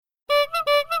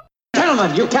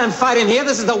Gentlemen, you can't fight in here.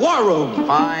 This is the war room.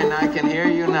 Fine, I can hear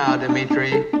you now,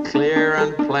 Dimitri. Clear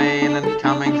and plain and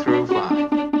coming through fine.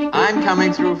 I'm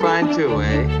coming through fine too,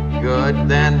 eh? Good.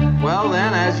 Then,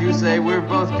 as you say, we're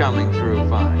both coming through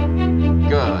fine.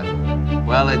 Good.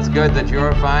 Well, it's good that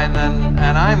you're fine and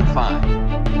I'm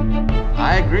fine.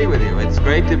 I agree with you. It's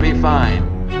great to be fine.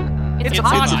 It's a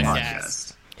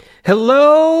podcast.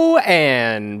 Hello,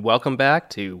 and welcome back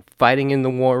to Fighting in the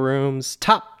War Room's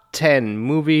Top 10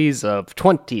 Movies of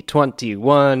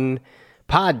 2021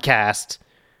 podcast,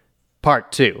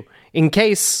 Part 2. In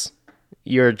case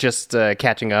you're just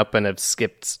catching up and have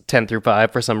skipped 10 through 5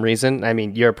 for some reason, I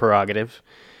mean, your prerogative.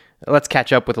 Let's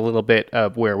catch up with a little bit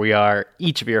of where we are.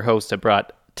 Each of your hosts have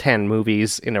brought 10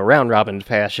 movies in a round-robin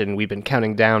fashion. We've been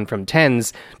counting down from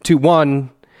 10s to 1.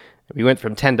 We went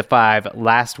from 10 to 5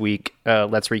 last week.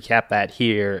 Let's recap that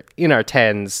here. In our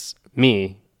 10s,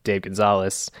 me, Dave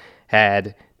Gonzalez,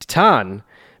 had Titan.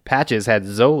 Patches had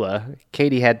Zola.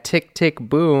 Katie had Tick, Tick,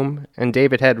 Boom. And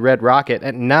David had Red Rocket.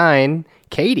 At 9,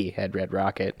 Katie had Red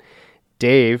Rocket.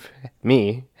 Dave,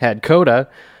 me, had Coda.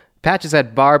 Patches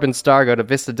had Barb and Star Go to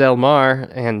Vista Del Mar.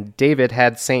 And David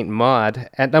had Saint Maud.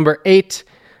 At number 8,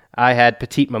 I had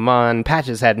Petite Maman.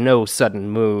 Patches had No Sudden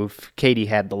Move. Katie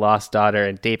had The Lost Daughter,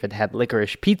 and David had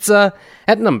Licorice Pizza.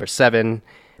 At number 7,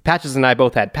 Patches and I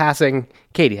both had Passing.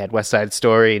 Katie had West Side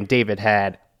Story, and David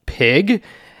had Pig.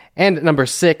 And at number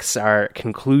 6, our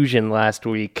conclusion last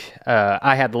week,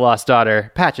 I had The Lost Daughter.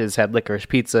 Patches had Licorice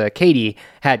Pizza. Katie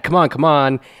had Come On, Come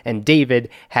On, and David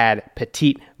had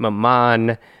Petite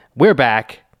Maman. We're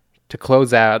back to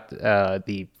close out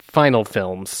the final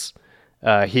films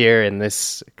here in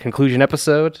this conclusion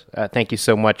episode. Thank you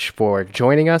so much for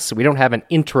joining us. We don't have an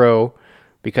intro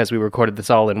because we recorded this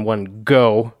all in one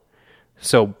go.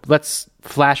 So let's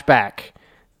flash back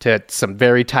to some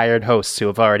very tired hosts who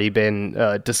have already been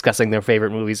discussing their favorite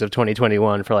movies of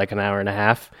 2021 for like an hour and a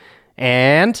half.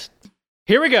 And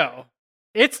here we go.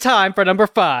 It's time for number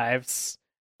 5s.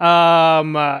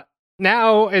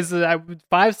 Now is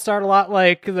 5 start a lot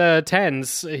like the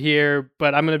 10s here,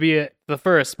 but I'm going to be the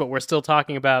first, but we're still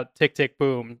talking about Tick, Tick,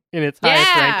 Boom in its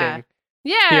highest ranking.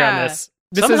 Yeah. Here on this.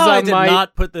 Somehow I did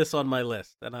not put this on my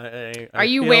list, and I Are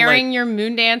you wearing like your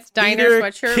Moondance Diner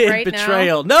sweatshirt kid right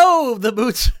betrayal. now? No, the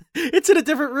boots. It's in a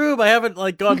different room. I haven't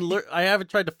I haven't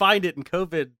tried to find it in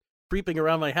COVID, creeping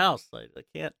around my house. I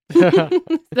can't.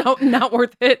 No, not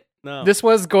worth it. No. This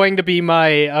was going to be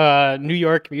my New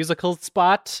York musical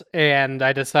spot, and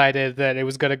I decided that it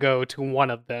was going to go to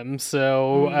one of them.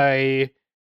 So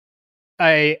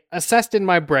I assessed in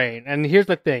my brain, and here's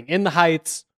the thing. In the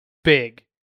Heights, big.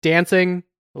 Dancing,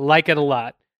 like it a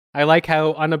lot. I like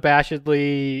how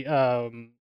unabashedly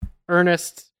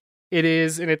earnest it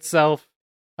is in itself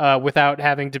without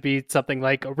having to be something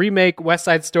like a remake. West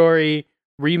Side Story,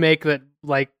 remake that,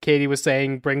 like Katie was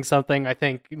saying, brings something, I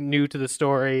think, new to the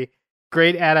story.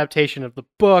 Great adaptation of the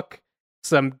book.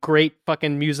 Some great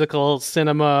fucking musical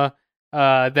cinema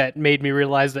that made me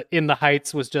realize that In the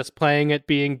Heights was just playing at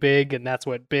being big, and that's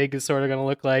what big is sort of going to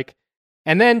look like.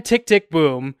 And then Tick, Tick,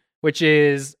 Boom, which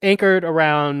is anchored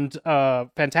around a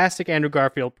fantastic Andrew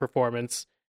Garfield performance.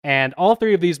 And all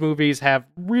 3 of these movies have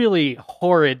really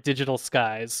horrid digital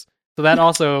skies. So that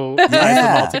also ties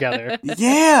them all together.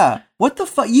 Yeah. What the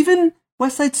fuck? Even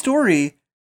West Side Story.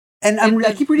 And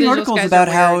I keep reading articles about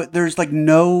how there's like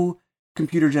no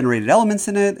computer-generated elements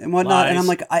in it and whatnot. Lies. And I'm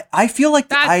like, I feel like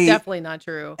That's definitely not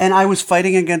true. And I was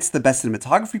fighting against the Best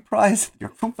Cinematography Prize.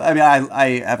 I mean,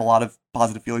 I have a lot of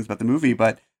positive feelings about the movie,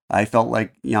 but I felt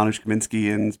like Janusz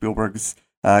Kaminski and Spielberg's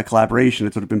collaboration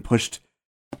had sort of been pushed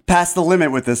past the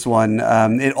limit with this one.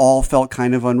 It all felt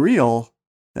kind of unreal,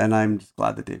 and I'm just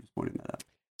glad that Dave was pointing that out.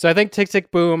 So I think Tick,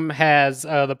 Tick, Boom has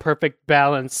the perfect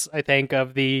balance, I think,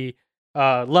 of the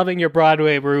loving your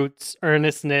Broadway roots,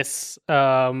 earnestness, /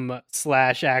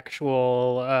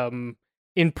 actual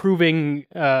improving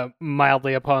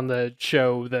mildly upon the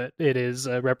show that it is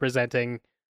representing.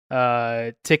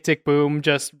 Tick, Tick, Boom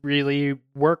just really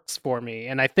works for me.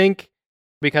 And I think,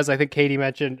 because I think Katie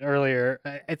mentioned earlier,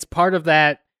 it's part of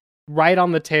that right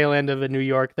on the tail end of a New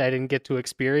York that I didn't get to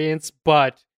experience,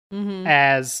 but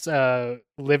as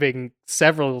living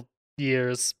several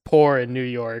years poor in New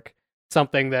York,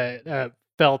 something that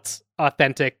felt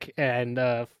authentic and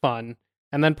fun.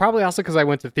 And then probably also because I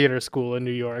went to theater school in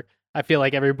New York, I feel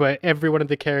like every one of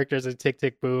the characters in Tick,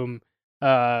 Tick, Boom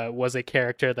was a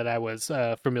character that I was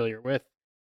familiar with.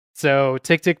 So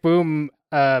Tick, Tick, Boom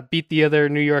beat the other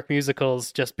New York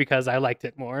musicals just because I liked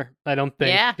it more. I don't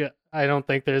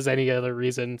think there's any other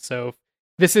reason. So if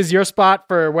this is your spot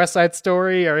for West Side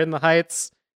Story or In the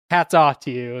Heights, hats off to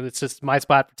you. It's just my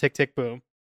spot for Tick, Tick, Boom.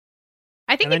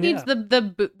 I think And it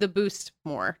then, needs the boost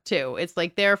more too. It's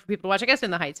like there for people to watch. I guess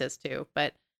In the Heights is too,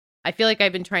 but I feel like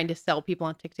I've been trying to sell people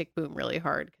on Tick Tick Boom really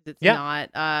hard because it's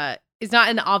not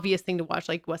an obvious thing to watch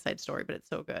like West Side Story, but it's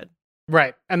so good.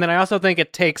 Right. And then I also think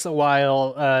it takes a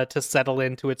while to settle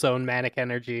into its own manic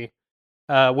energy,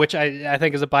 which I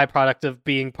think is a byproduct of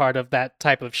being part of that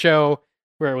type of show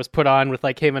where it was put on with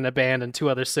like him and a band and two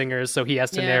other singers. So he has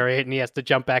to narrate and he has to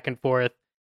jump back and forth.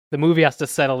 The movie has to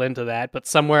settle into that. But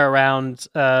somewhere around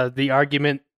the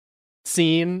argument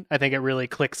scene, I think it really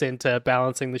clicks into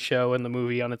balancing the show and the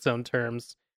movie on its own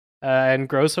terms and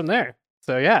grows from there.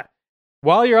 So yeah,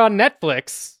 while you're on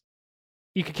Netflix,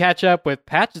 you can catch up with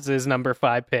Patches' number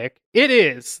 5 pick. It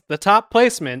is the top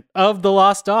placement of The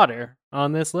Lost Daughter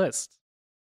on this list.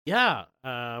 Yeah,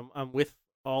 I'm with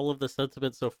all of the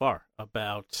sentiment so far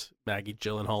about Maggie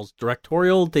Gyllenhaal's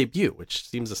directorial debut, which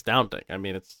seems astounding. I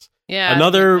mean, it's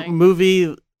another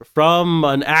movie from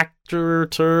an actor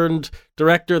turned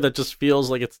director that just feels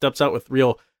like it steps out with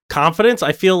real confidence.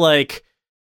 I feel like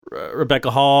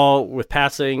Rebecca Hall with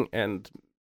Passing and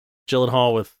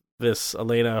Gyllenhaal with this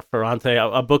Elena Ferrante,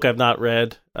 a book I've not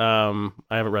read. I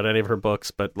haven't read any of her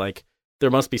books, but like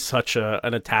there must be such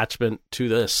an attachment to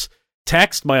this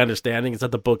text. My understanding is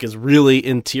that the book is really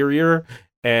interior,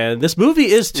 and this movie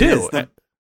is too.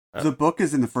 The book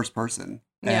is in the first person,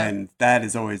 and that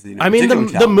is always I mean,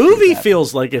 the movie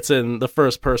feels like it's in the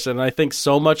first person. I think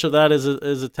so much of that is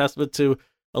a testament to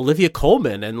Olivia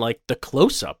Colman and like the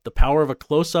close-up, the power of a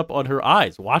close-up on her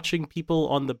eyes, watching people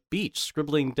on the beach,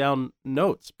 scribbling down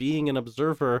notes, being an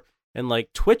observer and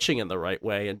like twitching in the right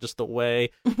way, and just the way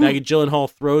Maggie Gyllenhaal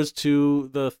throws to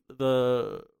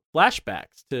the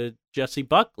flashbacks to Jessie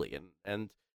Buckley and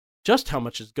just how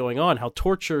much is going on, how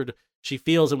tortured she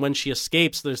feels. And when she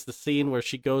escapes, there's the scene where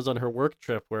she goes on her work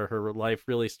trip where her life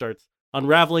really starts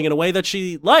unraveling in a way that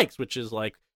she likes, which is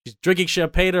like she's drinking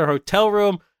champagne in her hotel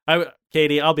room.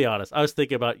 Katie, I'll be honest. I was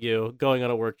thinking about you going on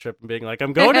a work trip and being like,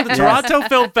 I'm going to the Toronto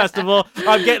Film Festival.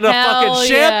 I'm getting a fucking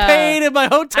champagne in my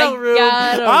hotel room.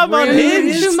 I'm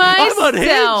unhinged. To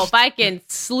myself. I can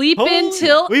sleep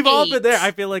until We've 8. all been there.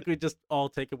 I feel like we just all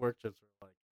taken work trips. We're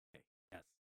like, hey,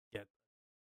 yes.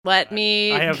 Let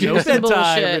me. I have do no some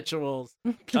bedtime bullshit. rituals.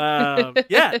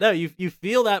 You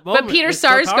feel that moment. But Peter It's so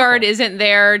Sarsgaard powerful. isn't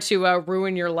there to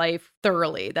ruin your life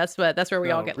thoroughly. That's where we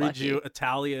all get read lucky. you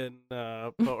Italian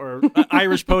or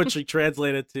Irish poetry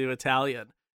translated to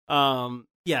Italian.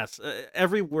 Yes,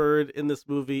 every word in this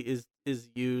movie is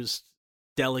used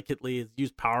delicately. It's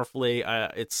used powerfully.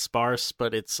 It's sparse,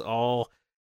 but it's all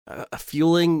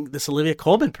fueling this Olivia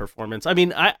Colman performance. I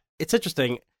mean, it's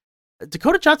interesting.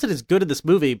 Dakota Johnson is good in this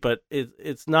movie, but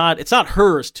it's not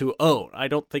hers to own. I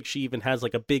don't think she even has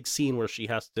like a big scene where she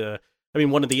has to. I mean,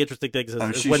 one of the interesting things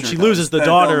is when she loses the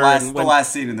daughter. The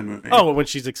last scene in the movie. Oh, when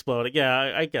she's exploding.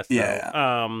 Yeah, I guess so.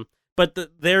 Yeah. But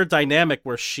their dynamic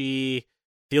where she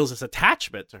feels this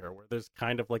attachment to her, where there's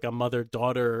kind of like a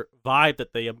mother-daughter vibe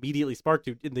that they immediately spark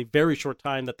to in the very short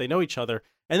time that they know each other.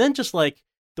 And then just like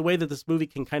the way that this movie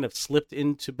can kind of slip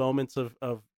into moments of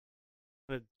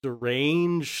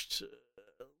deranged,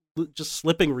 just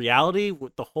slipping reality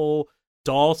with the whole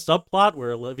doll subplot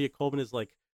where Olivia Colman is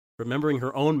like remembering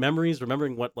her own memories,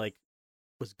 remembering what like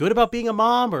was good about being a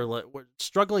mom, or like, we're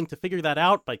struggling to figure that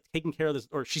out by taking care of this,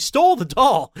 or she stole the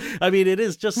doll. I mean, it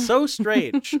is just so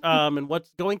strange. And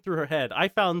what's going through her head. I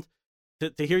found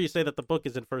to hear you say that the book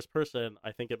is in first person,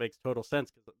 I think it makes total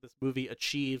sense because this movie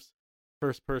achieves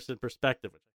first person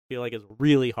perspective, which I feel like is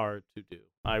really hard to do.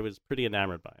 I was pretty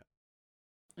enamored by it.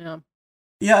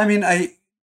 Yeah, I mean,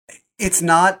 it's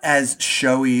not as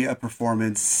showy a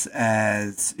performance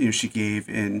as she gave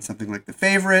in something like The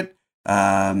Favorite,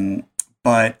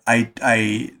 but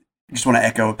I just want to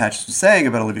echo what Patches was saying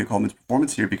about Olivia Colman's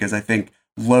performance here, because I think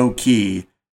low key,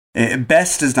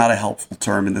 best is not a helpful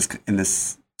term in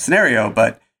this scenario,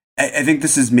 but I think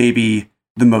this is maybe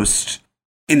the most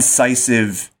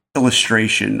incisive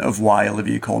illustration of why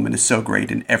Olivia Colman is so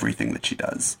great in everything that she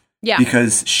does. Yeah,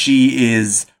 because she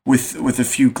is with a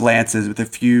few glances, with a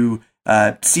few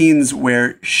scenes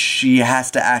where she has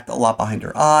to act a lot behind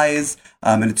her eyes,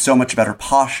 and it's so much about her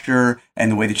posture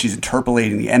and the way that she's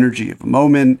interpolating the energy of a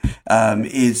moment,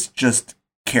 is just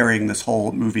carrying this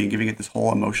whole movie and giving it this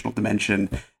whole emotional dimension.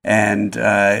 And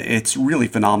it's really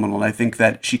phenomenal. And I think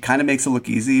that she kind of makes it look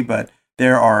easy, but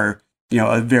there are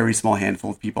a very small handful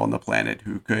of people on the planet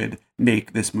who could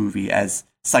make this movie as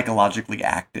psychologically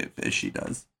active as she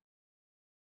does.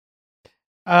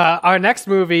 Our next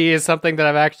movie is something that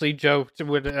I've actually joked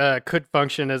could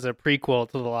function as a prequel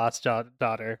to The Lost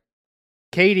Daughter.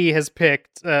 Katie has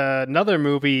picked another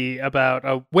movie about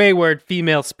a wayward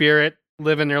female spirit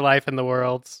living her life in the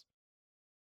world.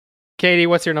 Katie,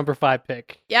 what's your number 5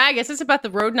 pick? Yeah, I guess it's about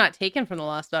the road not taken from The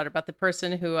Lost Daughter, about the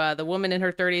person who, the woman in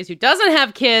her 30s who doesn't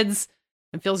have kids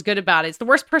and feels good about it. It's the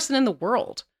worst person in the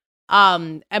world.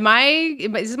 Is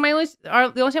this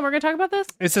the only time we're going to talk about this?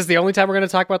 This is the only time we're going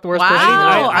to talk about the worst Wow.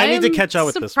 person. I need to catch up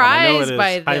with this one. I know it surprised is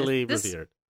by highly this. revered.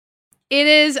 It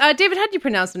is, David, how do you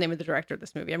pronounce the name of the director of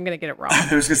this movie? I'm going to get it wrong.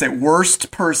 I was going to say worst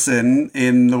person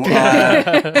in the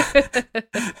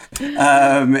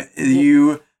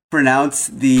you pronounce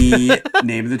the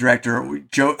name of the director.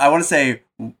 I want to say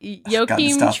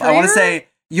Joachim Trier? I want to say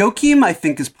Joachim. I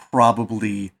think is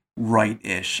probably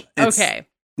right-ish. Okay.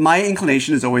 My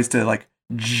inclination is always to like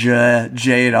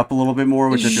J it up a little bit more,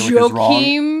 which I feel like is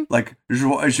wrong. Like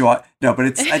no,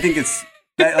 but I think it's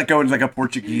like going to like a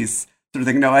Portuguese sort of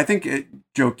thing. No, I think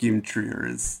Joachim Trier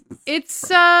is. It's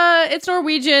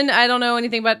Norwegian. I don't know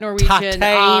anything about Norwegian,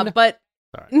 Tatane. but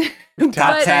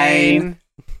Tatane.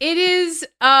 it is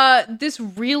this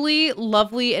really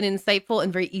lovely and insightful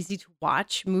and very easy to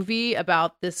watch movie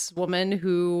about this woman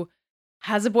who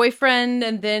has a boyfriend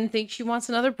and then thinks she wants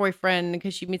another boyfriend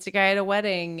because she meets a guy at a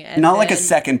wedding. And not like a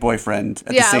second boyfriend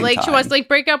at the same time. She wants to like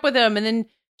break up with him, and then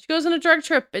she goes on a drug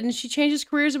trip and she changes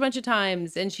careers a bunch of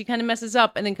times and she kind of messes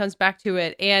up and then comes back to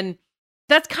it. And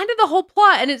that's kind of the whole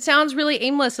plot. And it sounds really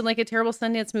aimless and like a terrible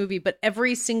Sundance movie, but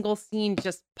every single scene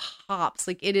just pops.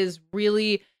 Like it is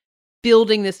really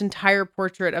building this entire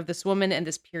portrait of this woman and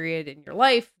this period in your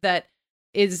life that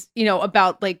is,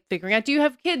 about like figuring out, do you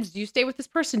have kids? Do you stay with this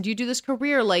person? Do you do this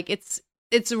career? Like it's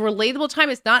a relatable time.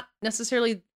 It's not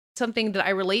necessarily something that I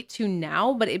relate to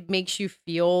now, but it makes you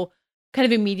feel kind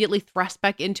of immediately thrust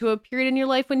back into a period in your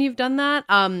life when you've done that.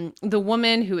 The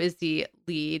woman who is the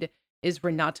lead is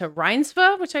Renate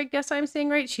Reinsve, which I guess I'm saying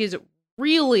right. She is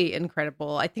really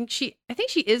incredible. I think she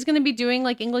is going to be doing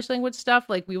like English language stuff.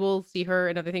 Like we will see her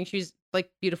and other things. She's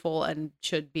like beautiful and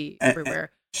should be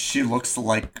everywhere. She looks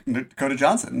like Dakota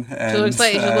Johnson. And,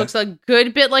 she looks a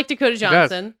good bit like Dakota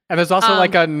Johnson. And there's also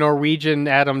like a Norwegian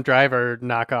Adam Driver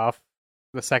knockoff,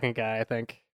 the second guy, I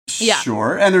think. Yeah.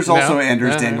 Sure. And there's also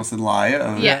Anders Danielsen Lai,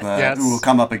 who will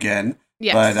come up again.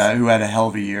 Yes. But who had a hell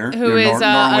of a year. Who is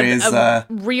Norway's a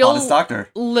real hottest doctor.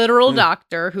 Literal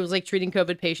doctor who's like treating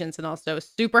COVID patients and also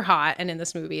super hot. And in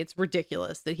this movie, it's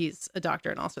ridiculous that he's a doctor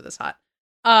and also this hot.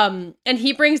 And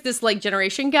he brings this like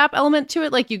generation gap element to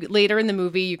it. Like you later in the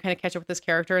movie, you kind of catch up with this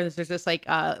character and there's this like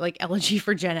elegy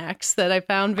for Gen X that I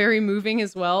found very moving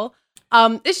as well.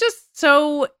 It's just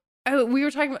so... we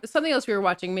were talking about something else we were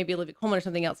watching, maybe Olivia Colman or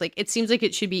something else. Like, it seems like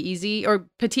it should be easy, or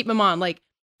Petite Maman. Like,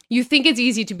 you think it's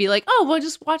easy to be like, oh, well,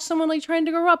 just watch someone like trying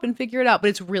to grow up and figure it out. But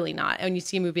it's really not. And you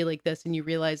see a movie like this and you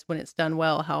realize when it's done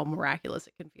well, how miraculous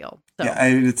it can feel. So. Yeah,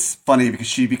 I mean, it's funny because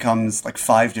she becomes like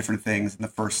 5 different things in the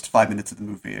first 5 minutes of the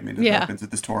movie. I mean, it opens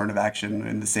with this torrent of action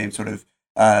in the same sort of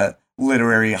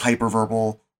literary,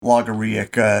 hyperverbal,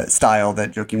 logorrheic style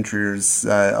that Joachim Trier's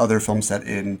other films set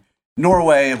in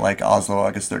Norway, like Oslo,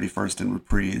 August 31st, and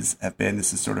Reprise have been.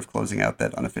 This is sort of closing out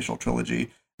that unofficial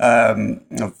trilogy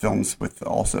of films with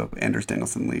also Anders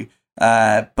Danielsen Lee.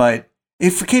 But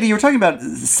if Katie, you were talking about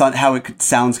how it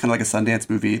sounds kind of like a Sundance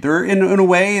movie. There, in a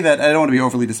way that I don't want to be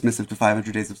overly dismissive to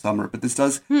 500 Days of Summer, but this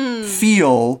does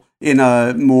feel in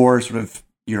a more sort of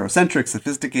Eurocentric,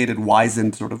 sophisticated,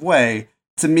 wizened sort of way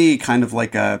to me, kind of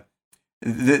like the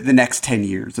next 10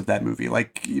 years of that movie.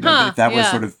 Like if that was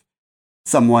sort of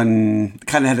someone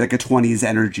kind of had like a 20s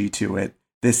energy to it.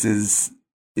 This is,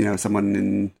 someone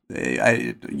in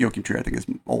Joachim Trier, I think, is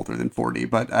older than 40,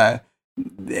 but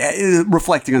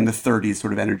reflecting on the 30s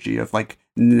sort of energy of like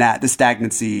the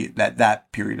stagnancy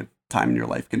that period of time in your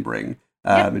life can bring,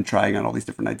 and trying on all these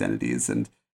different identities. And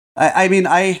I think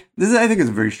is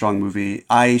a very strong movie.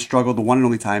 I struggled, the one and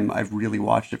only time I've really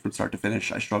watched it from start to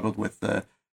finish, I struggled with the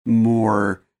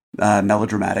more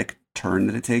melodramatic turn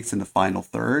that it takes in the final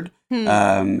third.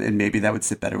 And maybe that would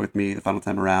sit better with me the final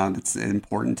time around. It's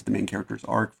important to the main character's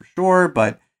arc for sure,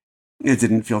 but it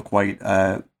didn't feel quite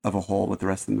of a whole with the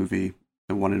rest of the movie.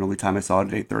 The one and only time I saw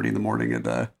it at 8:30 in the morning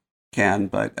at Cannes,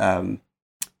 but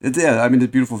it's a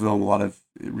beautiful film, a lot of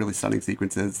really stunning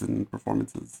sequences and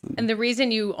performances. And the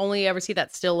reason you only ever see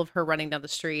that still of her running down the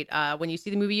street, when you see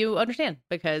the movie, you understand,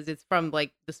 because it's from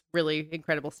like this really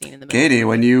incredible scene in the movie. Katie,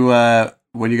 when you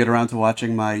get around to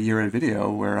watching my year-end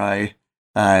video where I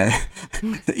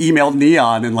emailed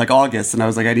Neon in like August, and I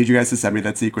was like, I need you guys to send me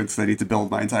that sequence. I need to build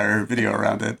my entire video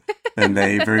around it, and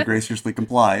they very graciously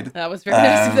complied. That was very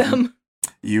nice of them.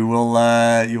 You will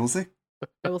see.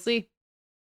 I will see.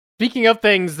 Speaking of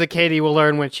things that Katie will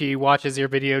learn when she watches your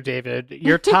video, David,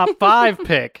 your top 5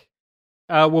 pick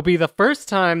will be the first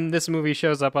time this movie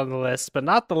shows up on the list, but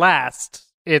not the last.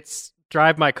 It's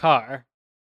Drive My Car.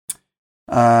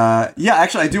 Yeah,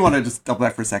 actually, I do want to just double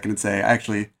back for a second and say, I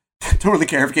actually don't really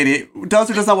care if Katie does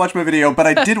or does not watch my video, but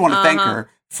I did want to thank her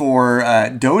for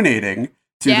donating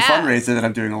to the fundraiser that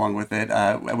I'm doing along with it,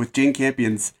 with Jane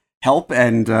Campion's help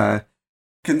and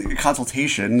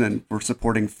consultation, and we're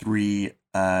supporting 3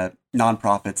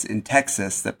 nonprofits in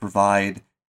Texas that provide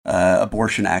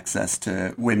abortion access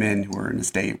to women who are in a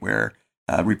state where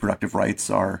reproductive rights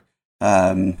are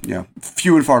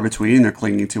few and far between. They're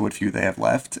clinging to what few they have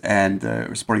left, and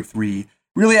we're supporting 3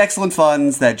 really excellent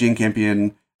funds that Jane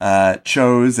Campion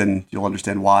chose, and you'll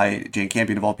understand why Jane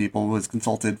Campion, of all people, was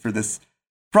consulted for this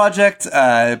project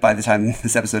by the time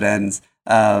this episode ends.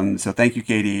 So thank you,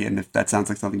 Katie, and if that sounds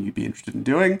like something you'd be interested in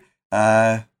doing,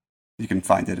 you can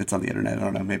find it. It's on the internet. I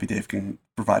don't know. Maybe Dave can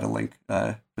provide a link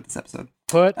for this episode.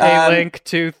 Put a link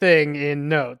to thing in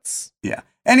notes. Yeah.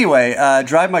 Anyway,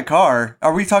 Drive My Car.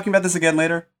 Are we talking about this again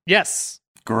later? Yes.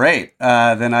 Great.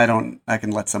 Then I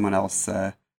can let someone else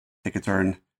take a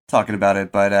turn talking about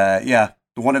it. But yeah,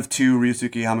 one of 2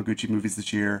 Ryusuke Hamaguchi movies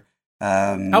this year.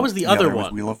 How was the other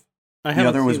one? The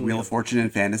other was Wheel of Fortune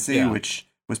and Fantasy, which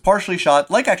was partially shot,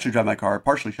 like actually Drive My Car,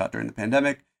 partially shot during the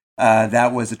pandemic.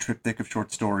 That was a triptych of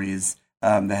short stories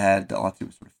that had a lot to do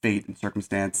with sort of fate and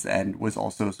circumstance, and was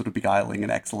also sort of beguiling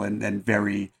and excellent and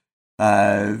very,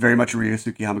 very much a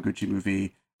Ryusuke Hamaguchi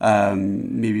movie.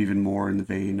 Maybe even more in the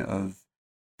vein of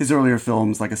his earlier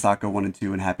films like Asako 1 and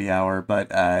 2 and Happy Hour, but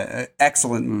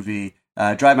excellent movie.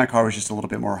 Drive My Car was just a little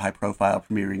bit more high profile,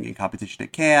 premiering in competition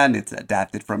at Cannes. It's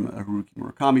adapted from a Haruki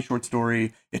Murakami short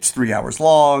story. It's 3 hours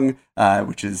long,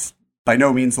 which is by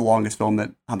no means the longest film that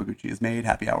Hamaguchi has made.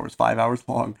 Happy Hour is 5 hours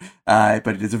long, but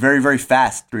it is a very, very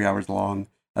fast 3 hours long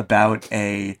about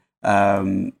a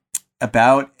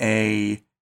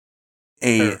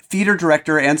theater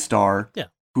director and star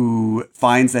who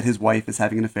finds that his wife is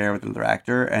having an affair with another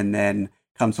actor, and then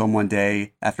comes home one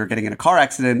day after getting in a car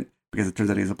accident, because it turns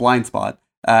out he has a blind spot,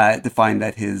 to find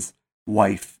that his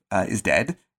wife is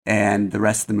dead. And the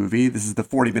rest of the movie, this is the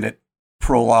 40-minute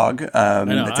prologue.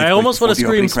 I almost want to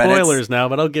scream spoilers now,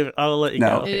 but I'll let you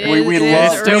go. We before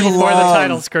the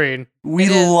title screen. We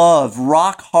love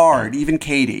rock hard, even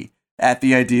Katie, at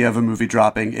the idea of a movie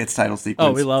dropping its title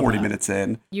sequence we love 40 that. minute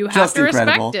in. You have Just to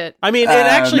incredible. respect it. I mean, it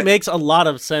actually makes a lot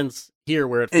of sense here,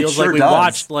 where it feels sure like we does.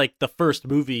 watched like the first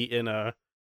movie in a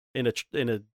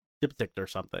diptych or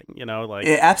something.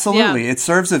 Absolutely. It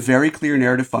serves a very clear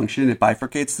narrative function. It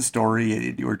bifurcates the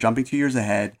story. You're jumping 2 years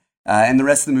ahead. And the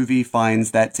rest of the movie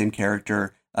finds that same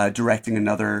character directing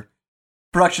another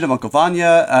production of Uncle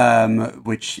Vanya,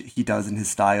 which he does in his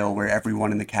style, where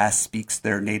everyone in the cast speaks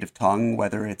their native tongue,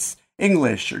 whether it's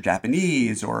English or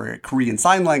Japanese or Korean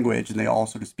Sign Language, and they all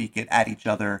sort of speak it at each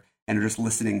other and are just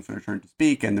listening for their turn to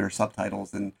speak, and there are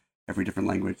subtitles in every different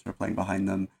language that are playing behind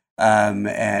them.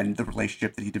 And the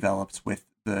relationship that he develops with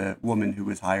the woman who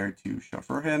was hired to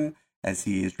chauffeur him as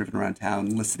he is driven around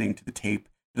town, listening to the tape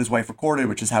that his wife recorded,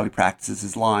 which is how he practices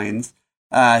his lines,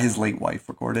 his late wife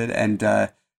recorded. And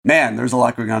man, there's a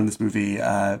lot going on in this movie.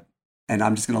 And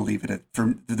I'm just going to leave it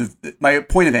at, my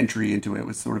point of entry into it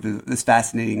was sort of this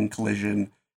fascinating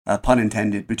collision, pun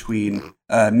intended, between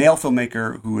a male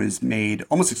filmmaker who has made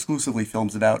almost exclusively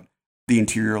films about the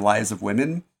interior lives of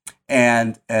women,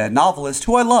 and a novelist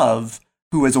who I love,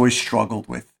 who has always struggled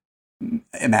with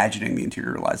imagining the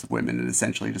interior lives of women, and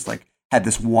essentially just like had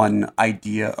this one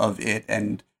idea of it,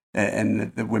 and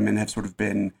the women have sort of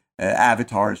been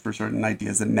avatars for certain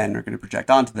ideas that men are going to project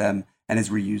onto them, and has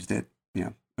reused it,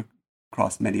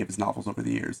 across many of his novels over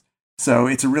the years. So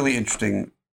it's a really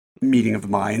interesting meeting of the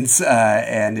minds,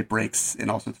 and it breaks in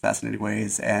all sorts of fascinating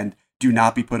ways. And do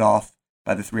not be put off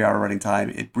by the 3 hour running time.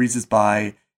 It breezes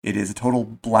by. It is a total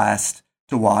blast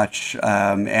to watch,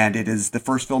 and it is the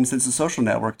first film since The Social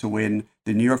Network to win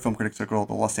the New York Film Critics Circle,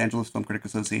 the Los Angeles Film Critics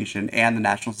Association, and the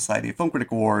National Society of Film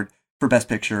Critic Award for Best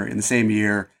Picture in the same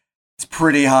year. It's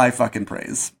pretty high fucking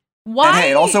praise. Why? And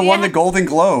hey, it also won the Golden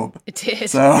Globe. It did.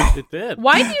 So It did.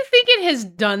 Why do you think it has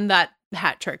done that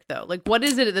hat trick, though? Like, what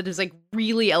is it that is like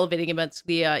really elevating against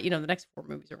the the next 4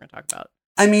 movies we're going to talk about?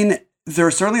 I mean,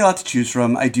 there's certainly a lot to choose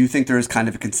from. I do think there is kind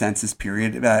of a consensus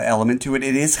period element to it.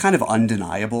 It is kind of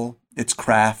undeniable. Its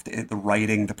craft, the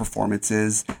writing, the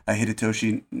performances.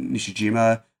 Hidetoshi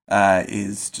Nishijima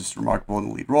is just remarkable in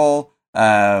the lead role.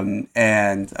 And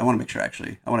I want to make sure,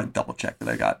 actually, I want to double check that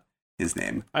I got his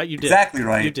name. You did. Exactly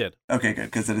right. You did. Okay, good,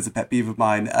 because that is a pet peeve of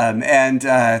mine.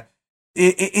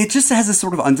 It just has a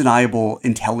sort of undeniable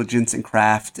intelligence and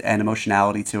craft and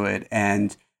emotionality to it.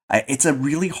 And it's a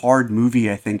really hard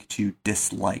movie, I think, to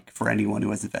dislike for anyone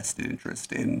who has a vested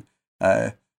interest in,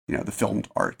 the filmed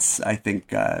arts. I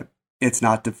think it's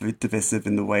not divisive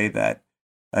in the way that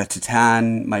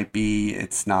Titan might be.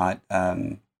 It's not,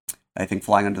 I think,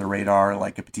 flying under the radar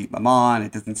like a Petite Maman.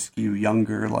 It doesn't skew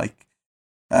younger like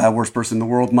Worst Person in the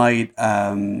World might.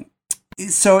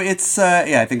 So it's,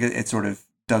 I think it sort of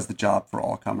does the job for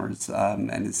all comers,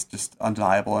 and is just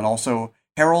undeniable. And also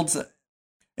heralds,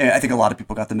 I think a lot of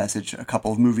people got the message a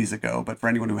couple of movies ago, but for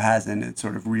anyone who hasn't, it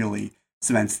sort of really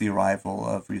cements the arrival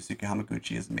of Ryusuke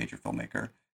Hamaguchi as a major filmmaker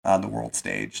on the world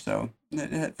stage. So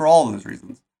for all of those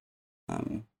reasons.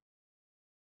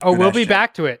 We'll be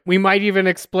back to it. We might even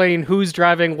explain who's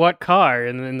driving what car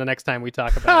in the next time we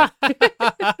talk about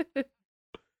it.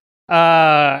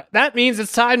 That means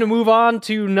it's time to move on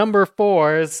to number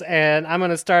 4s, and I'm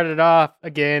going to start it off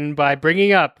again by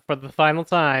bringing up for the final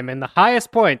time and the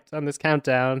highest point on this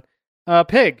countdown,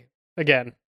 Pig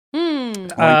again.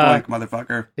 Blank,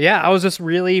 motherfucker. Yeah, I was just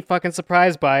really fucking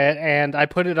surprised by it, and I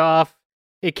put it off.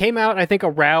 It came out, I think,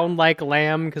 around like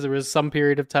Lamb, because there was some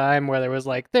period of time where there was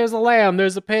like, there's a lamb,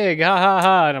 there's a pig, ha ha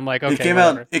ha, and I'm like, okay,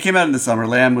 It came out in the summer.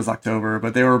 Lamb was October,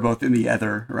 but they were both in the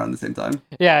ether around the same time.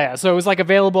 Yeah, so it was like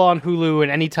available on Hulu at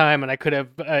any time, and I could have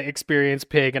experienced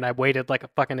Pig, and I waited like a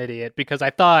fucking idiot, because I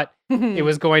thought it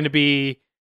was going to be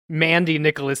Mandy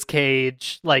Nicolas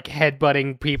Cage, like,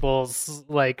 headbutting people's,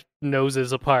 like,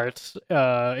 noses apart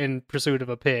in pursuit of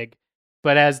a pig.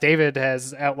 But as David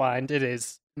has outlined, it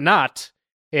is not.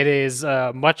 It is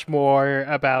much more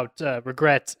about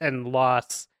regret and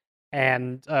loss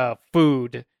and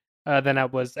food than I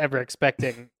was ever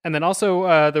expecting. And then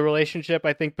also the relationship,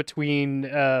 I think, between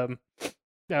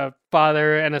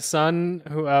father and a son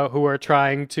who are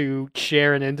trying to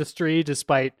share an industry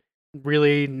despite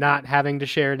really not having to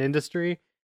share an industry,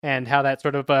 and how that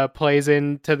sort of plays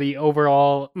into the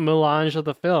overall melange of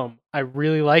the film. I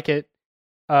really like it.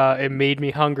 It made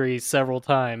me hungry several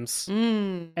times.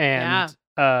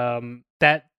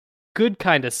 That good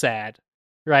kind of sad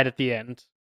right at the end.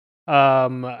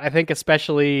 I think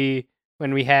especially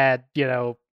when we had,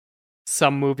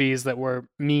 some movies that were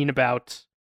mean about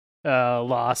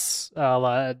loss,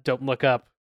 Don't Look Up,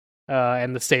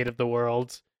 and the state of the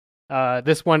world.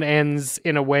 This one ends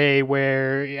in a way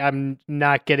where I'm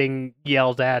not getting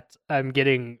yelled at. I'm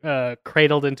getting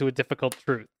cradled into a difficult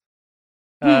truth.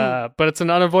 But it's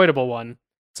an unavoidable one.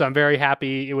 So I'm very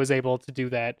happy it was able to do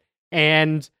that.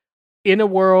 And in a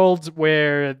world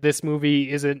where this movie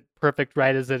isn't perfect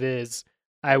right as it is,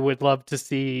 I would love to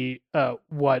see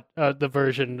what the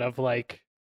version of, like,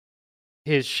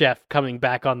 his chef coming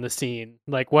back on the scene.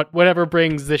 Like, whatever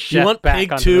brings this chef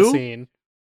back onto the scene.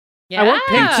 Yeah, I want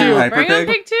Pig 2. Bring on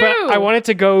Pig 2. But I want it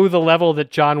to go the level that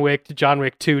John Wick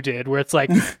 2 did, where it's like,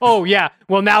 oh yeah,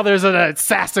 well now there's an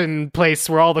assassin place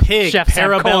where all the chefs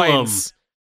have coins.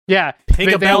 Yeah,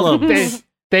 Pigabellum.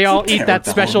 They all eat that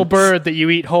special bird that you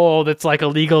eat whole that's like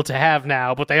illegal to have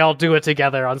now, but they all do it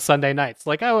together on Sunday nights.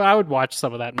 Like, I would watch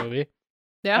some of that movie.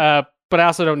 Yeah. But I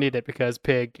also don't need it because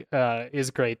Pig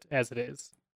is great as it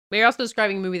is. We're also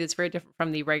describing a movie that's very different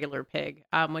from the regular Pig,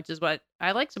 which is what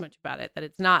I like so much about it, that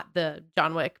it's not the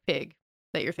John Wick Pig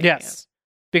that you're thinking of.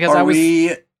 Because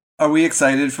Are we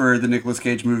excited for the Nicolas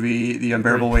Cage movie, The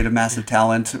Unbearable Weight of Massive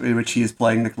Talent, in which he is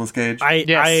playing Nicolas Cage?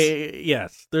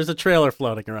 Yes. There's a trailer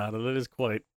floating around, and it is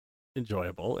quite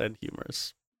enjoyable and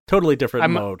humorous. Totally different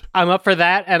mode. I'm up for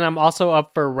that, and I'm also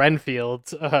up for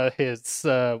Renfield.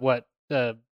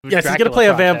 Yes, he's gonna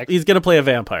play He's gonna play a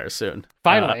vampire soon.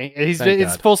 Finally,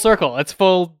 it's full circle. It's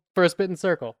full first bit in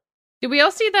circle. Did we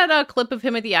all see that clip of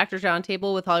him at the Actors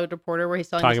Roundtable with Hollywood Reporter where he's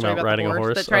telling the story about the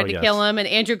horse that tried to kill him, and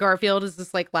Andrew Garfield is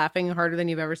just like laughing harder than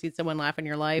you've ever seen someone laugh in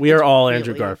your life? We are all really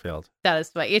Andrew Garfield. That is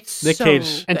funny. It's Nick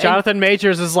Cage. And Jonathan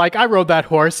Majors is like, I rode that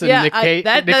horse, and Nick Cage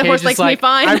horse likes me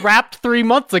fine. I rapped 3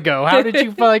 months ago. How did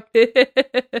you like?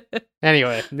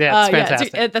 Anyway, yeah, it's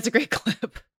fantastic. That's a great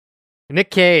clip. Nick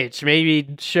Cage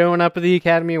maybe showing up at the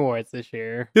Academy Awards this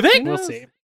year. You think? We'll see.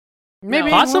 Maybe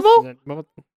possible.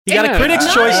 He got a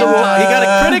Critics' Choice Award. He got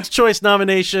a Critics' Choice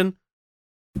nomination.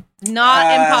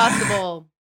 Not impossible.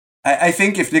 I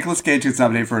think if Nicolas Cage gets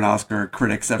nominated for an Oscar,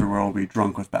 critics everywhere will be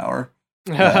drunk with power.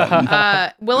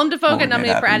 Willem Dafoe got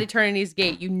nominated for At Eternity's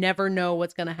Gate. You never know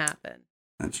what's going to happen.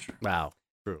 That's true. Wow.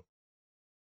 True.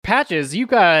 Patches, you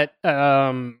got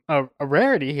a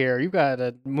rarity here. You got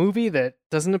a movie that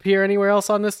doesn't appear anywhere else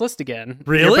on this list again.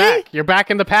 Really? You're back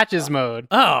in the Patches mode.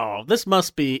 Oh, this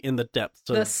must be in the depths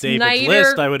of David's Snyder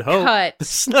list, I would hope. Cut. The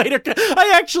Snyder Cut.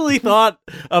 I actually thought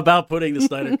about putting the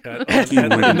Snyder Cut in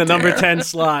the number 10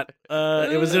 slot.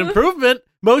 It was an improvement.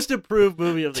 Most improved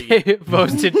movie of the year.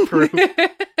 Most improved.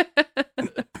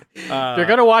 If you're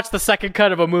gonna watch the second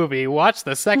cut of a movie, watch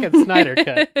the second Snyder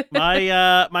Cut.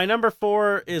 My number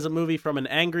 4 is a movie from an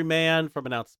angry man, from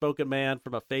an outspoken man,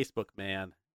 from a Facebook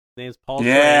man. name's Paul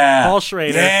Yeah. Schrader. Paul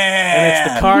Schrader. Yeah. And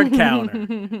it's the card counter.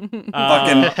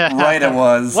 Fucking right it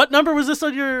was. What number was this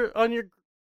on your I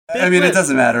mean, list? it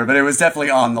doesn't matter, but it was definitely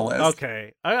on the list.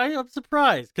 Okay. I'm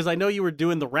surprised because I know you were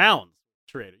doing the rounds,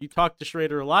 Schrader. You talked to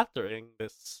Schrader a lot during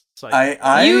this cycle.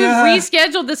 You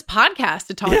rescheduled this podcast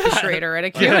to talk to Schrader at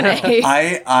a Q&A.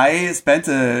 I spent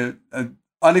a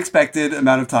unexpected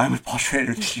amount of time with Paul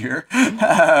Schrader this year.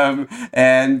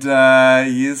 And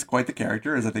he is quite the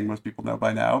character, as I think most people know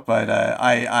by now. But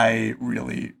I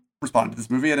really responded to this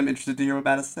movie, and I'm interested to hear what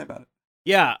Matt has to say about it.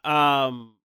 Yeah.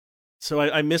 So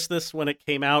I missed this when it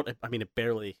came out. I mean, it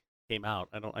barely came out.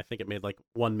 I think it made like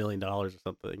 $1 million or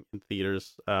something in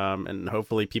theaters. And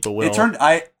hopefully people will.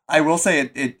 I will say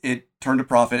it turned a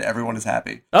profit. Everyone is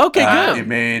happy. Okay,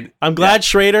 good. I'm glad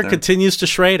Schrader continues to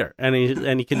Schrader, and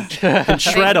he can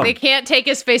shred them. They can't take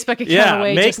his Facebook account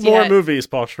away. Make just more yet. movies,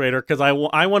 Paul Schrader, because I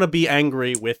want to be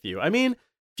angry with you. I mean,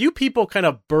 few people kind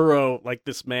of burrow like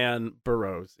this man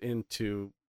burrows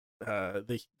into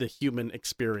the human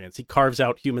experience. He carves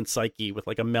out human psyche with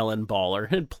like a melon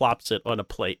baller and plops it on a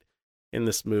plate in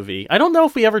this movie. I don't know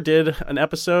if we ever did an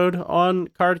episode on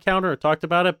Card Counter or talked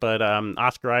about it, but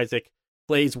Oscar Isaac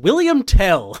plays William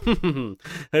Tell, who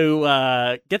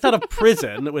gets out of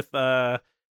prison with a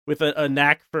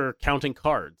knack for counting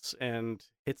cards and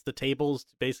hits the tables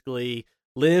to basically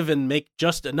live and make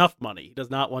just enough money. He does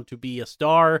not want to be a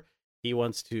star. He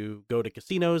wants to go to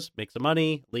casinos, make some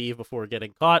money, leave before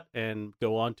getting caught, and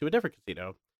go on to a different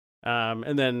casino.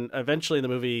 And then eventually in the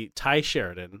movie, Ty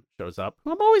Sheridan shows up.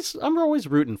 I'm always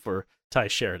rooting for Ty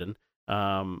Sheridan.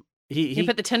 You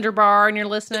put the Tender Bar on your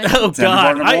list next? Oh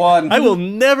God, I will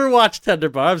never watch Tender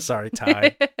Bar. I'm sorry,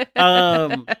 Ty.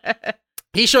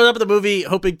 He showed up in the movie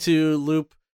hoping to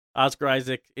loop Oscar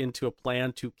Isaac into a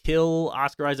plan to kill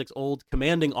Oscar Isaac's old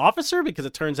commanding officer, because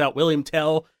it turns out William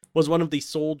Tell was one of the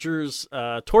soldiers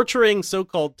torturing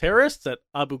so-called terrorists at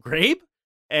Abu Ghraib.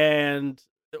 And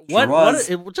it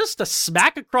was just a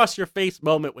smack across your face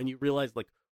moment when you realize like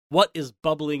what is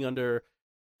bubbling under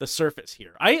the surface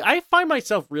here. I find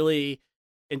myself really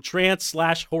entranced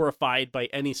 / horrified by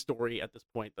any story at this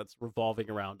point that's revolving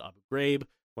around Abu Ghraib,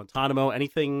 Guantanamo,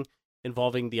 anything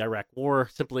involving the Iraq War,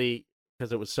 simply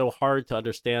because it was so hard to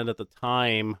understand at the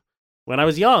time when I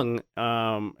was young.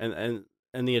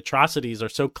 And the atrocities are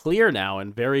so clear now,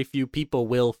 and very few people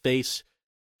will face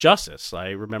justice.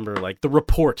 I remember like The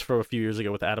Report from a few years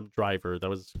ago with Adam Driver. That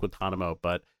was Guantanamo,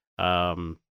 but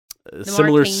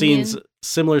similar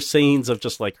scenes of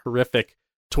just like horrific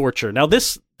torture. Now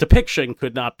this depiction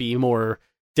could not be more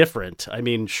different. I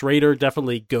mean, Schrader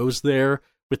definitely goes there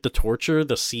with the torture.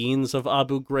 The scenes of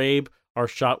Abu Ghraib are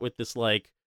shot with this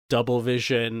like double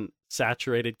vision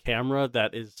saturated camera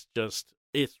that is just,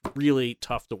 it's really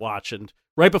tough to watch. And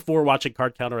right before watching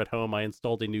Card Counter at home, I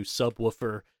installed a new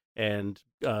subwoofer and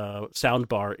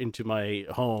soundbar into my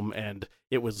home, and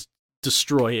it was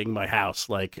destroying my house.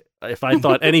 Like, if I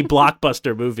thought any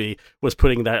blockbuster movie was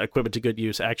putting that equipment to good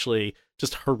use, actually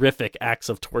just horrific acts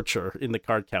of torture in the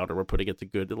Card Counter were putting it to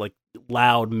good, like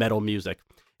loud metal music.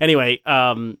 Anyway,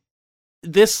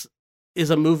 this is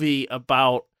a movie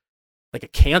about like a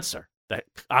cancer that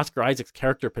Oscar Isaac's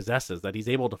character possesses that he's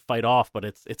able to fight off, but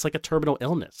it's like a terminal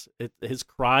illness. His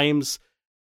crimes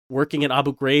working at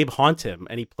Abu Ghraib haunt him,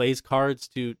 and he plays cards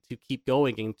to keep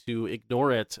going and to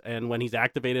ignore it. And when he's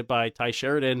activated by Ty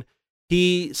Sheridan,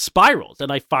 he spirals.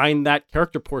 And I find that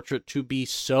character portrait to be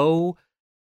so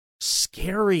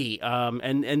scary.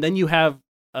 And then you have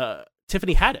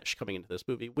Tiffany Haddish coming into this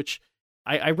movie, which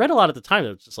I read a lot at the time. It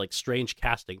was just like strange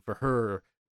casting for her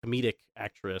comedic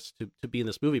actress to be in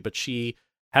this movie, but she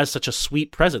has such a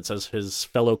sweet presence as his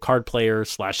fellow card player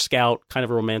 / scout, kind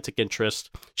of a romantic interest.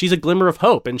 She's a glimmer of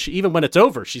hope, and even when it's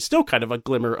over, she's still kind of a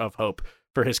glimmer of hope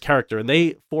for his character, and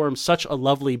they form such a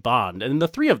lovely bond. And the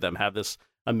three of them have this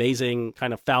amazing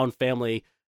kind of found family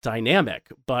dynamic.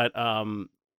 But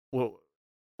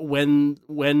when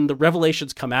the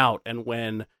revelations come out and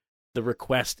when the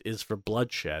request is for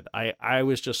bloodshed, I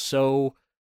was just so...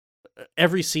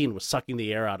 Every scene was sucking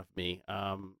the air out of me.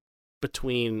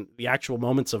 Between the actual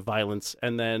moments of violence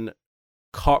and then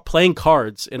playing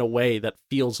cards in a way that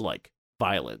feels like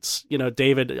violence. You know,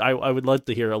 David, I would love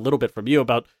to hear a little bit from you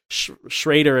about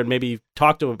Schrader and maybe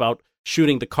talk to him about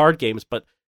shooting the card games, but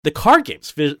the card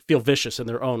games feel vicious in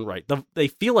their own right. They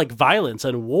feel like violence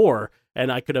and war,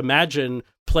 and I could imagine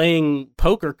playing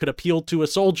poker could appeal to a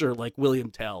soldier like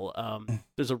William Tell.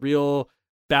 There's a real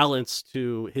balance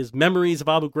to his memories of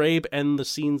Abu Ghraib and the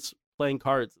scenes playing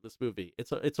cards in this movie.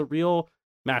 It's a real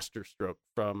masterstroke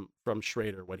from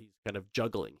Schrader when he's kind of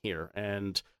juggling here.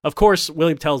 And of course,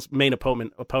 William Tell's main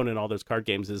opponent in all those card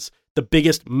games is the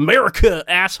biggest America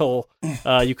asshole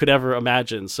you could ever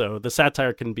imagine. So the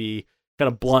satire can be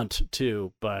kind of blunt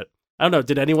too. But I don't know.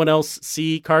 Did anyone else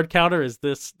see Card Counter?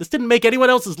 This didn't make anyone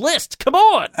else's list? Come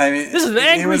on! I mean, this is an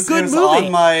angry good movie. It was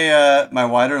on my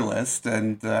wider list,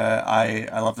 and I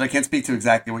loved it. I can't speak to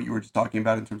exactly what you were just talking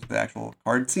about in terms of the actual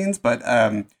card scenes, but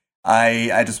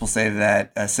I just will say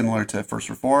that similar to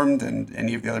First Reformed and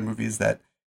any of the other movies that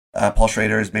Paul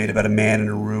Schrader has made about a man in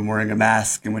a room wearing a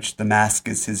mask, in which the mask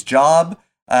is his job.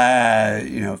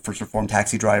 First Reformed,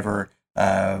 Taxi Driver,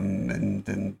 and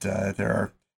there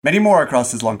are many more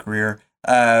across his long career.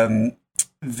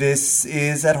 This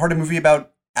is at heart a movie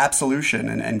about absolution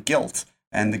and guilt,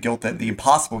 and the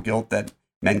impossible guilt that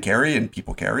men carry and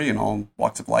people carry in all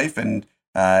walks of life, and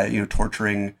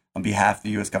torturing on behalf of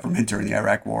the U.S. government during the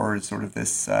Iraq War is sort of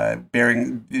this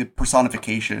bearing the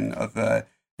personification of an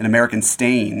American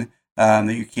stain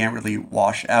that you can't really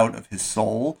wash out of his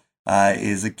soul,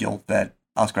 is a guilt that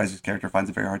Oscar Isaac's character finds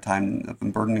a very hard time of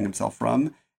unburdening himself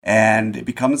from. And it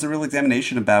becomes a real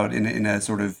examination about, in a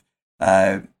sort of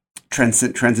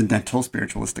transcendental,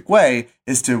 spiritualistic way,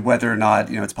 as to whether or not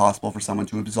it's possible for someone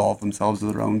to absolve themselves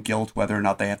of their own guilt, whether or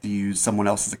not they have to use someone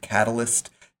else as a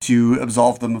catalyst to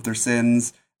absolve them of their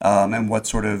sins, and what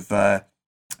sort of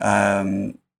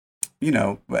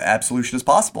absolution is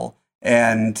possible.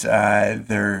 And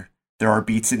there are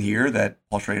beats in here that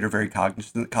Paul Schrader very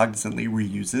cognizantly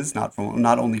reuses,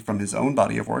 not only from his own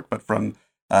body of work, but from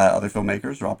other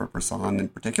filmmakers, Robert Bresson in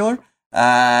particular,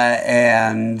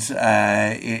 it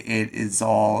is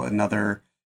all another.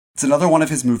 It's another one of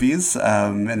his movies,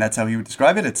 and that's how he would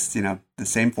describe it. It's the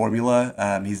same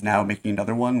formula. He's now making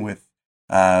another one with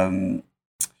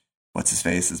what's his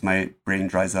face? As my brain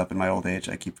dries up in my old age,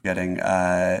 I keep forgetting.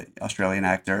 Australian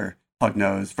actor, pug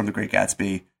nose from The Great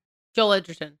Gatsby, Joel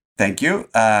Edgerton. Thank you.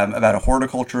 About a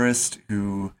horticulturist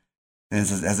who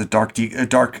has a dark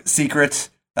secret.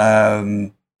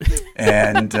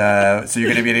 And so you're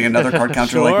going to be getting another Card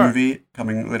Counter-like movie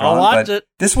coming later on. Watch it.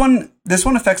 This one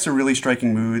affects a really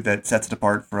striking mood that sets it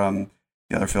apart from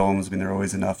the other films. I mean, they're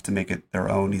always enough to make it their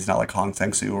own. He's not like Hong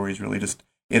Sang-soo, where he's really just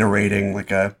iterating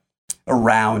like a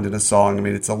round in a song. I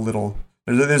mean, it's a little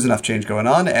there's enough change going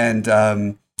on, and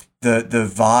the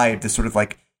vibe, this sort of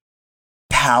like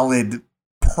pallid,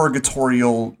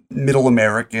 purgatorial, middle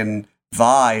American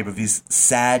vibe of these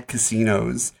sad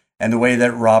casinos. And the way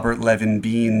that Robert Levin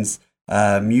Bean's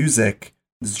music,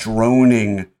 this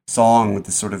droning song with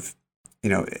this sort of,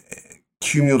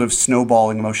 cumulative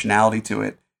snowballing emotionality to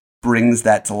it, brings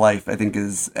that to life, I think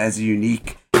is as a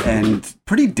unique and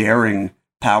pretty daring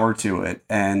power to it.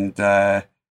 And I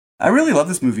really love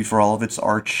this movie for all of its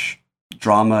arch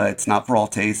drama. It's not for all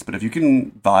tastes, but if you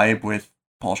can vibe with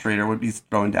Paul Schrader, what he's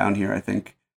throwing down here, I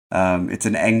think it's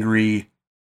an angry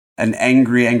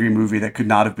movie that could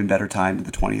not have been better timed at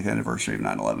the 20th anniversary of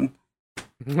 9/11.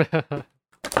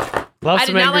 I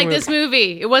did not like this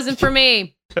movie. It wasn't for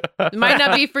me. It might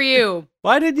not be for you.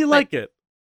 Why didn't you like it?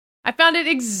 I found it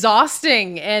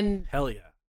exhausting and hell yeah,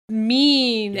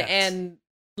 mean and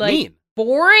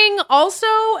boring also.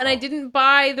 And I didn't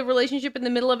buy the relationship in the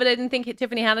middle of it. I didn't think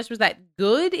Tiffany Haddish was that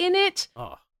good in it.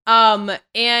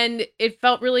 And it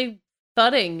felt really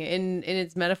thudding in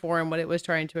its metaphor and what it was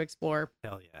trying to explore.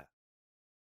 Hell yeah.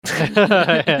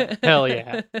 Hell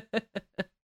yeah.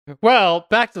 Well,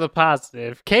 back to the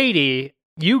positive. Katie,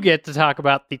 you get to talk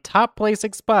about the top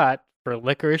placing spot for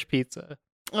Licorice Pizza.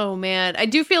 Oh man, I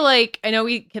do feel like, I know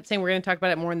we kept saying we're going to talk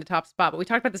about it more in the top spot, but we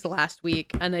talked about this last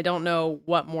week, and I don't know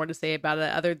what more to say about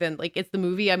it other than like it's the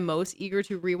movie I'm most eager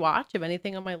to rewatch of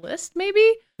anything on my list. Maybe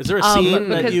is there a scene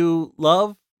that you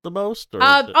love the most? Or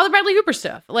all the Bradley Cooper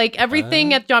stuff, like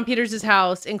everything at John Peters'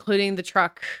 house, including the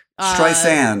truck.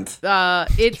 Streisand.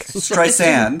 It's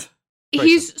Streisand.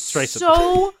 He's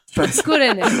so good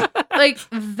in it. Like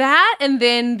that, and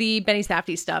then the Benny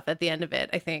Safdie stuff at the end of it,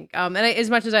 I think. As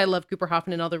much as I love Cooper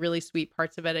Hoffman and all the really sweet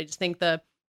parts of it, I just think the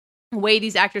way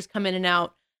these actors come in and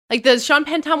out, like the Sean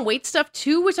Penn, Tom Waits stuff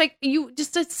too, which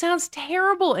it sounds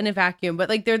terrible in a vacuum, but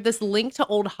like they're this link to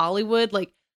old Hollywood,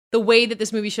 like the way that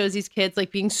this movie shows these kids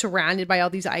like being surrounded by all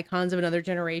these icons of another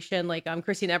generation, like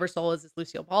Christine Ebersole is this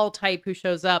Lucille Ball type who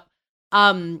shows up,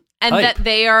 and that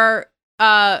they are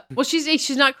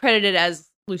she's not credited as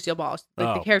Lucille Ball.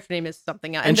 Like the character name is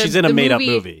something else, and she's in a made up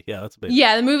movie. Yeah, that's big.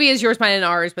 Yeah, the movie is Yours, Mine, and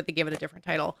Ours, but they give it a different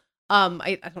title.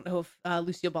 I don't know if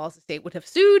Lucille Ball's estate would have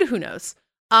sued. Who knows?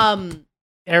 Aaron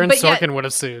Sorkin would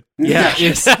have sued. Yeah,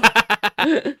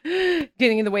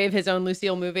 getting in the way of his own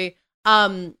Lucille movie.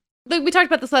 like we talked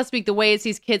about this last week, the way it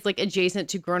sees kids like adjacent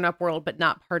to grown-up world but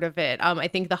not part of it. I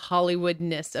think the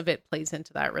Hollywoodness of it plays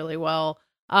into that really well.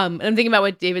 And I'm thinking about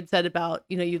what David said about,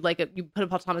 you put a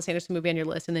Paul Thomas Anderson movie on your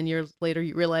list and then years later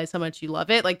you realize how much you love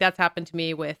it. Like that's happened to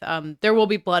me with There Will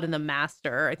Be Blood and The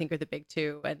Master, I think are the big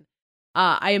two. And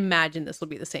I imagine this will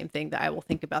be the same thing, that I will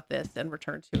think about this and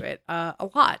return to it a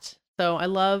lot. So I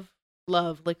love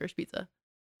Licorice Pizza.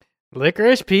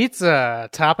 Licorice Pizza,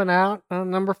 topping out on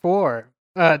number 4.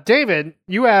 David,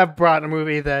 you have brought a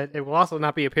movie that it will also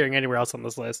not be appearing anywhere else on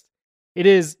this list. It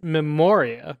is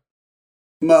Memoria.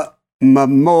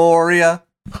 Memoria.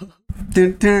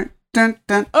 Dun, dun, dun,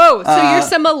 dun. Oh, so you're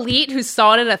some elite who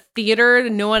saw it at a theater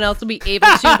and no one else will be able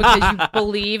to because you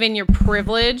believe in your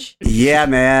privilege? Yeah,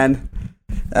 man.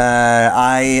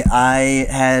 I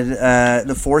had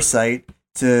the foresight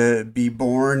to be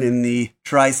born in the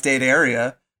tri-state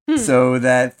area so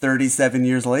that 37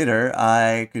 years later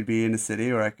I could be in a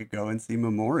city where I could go and see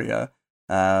Memoria,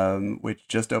 which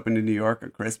just opened in New York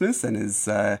at Christmas and is,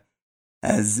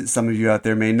 as some of you out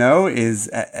there may know,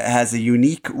 has a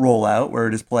unique rollout where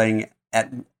it is playing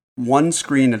at one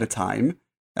screen at a time,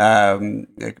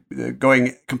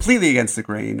 going completely against the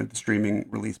grain of the streaming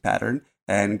release pattern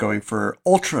and going for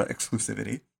ultra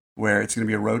exclusivity, where it's going to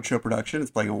be a roadshow production.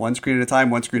 It's playing on one screen at a time,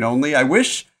 one screen only. I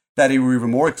wish that it were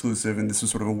even more exclusive and this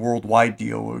was sort of a worldwide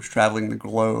deal where it was traveling the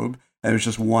globe and it was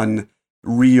just one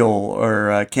reel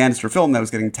or canister film that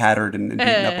was getting tattered and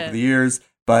beaten up over the years.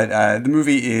 But the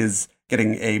movie is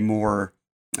getting a more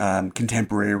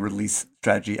contemporary release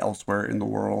strategy elsewhere in the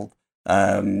world.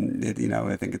 I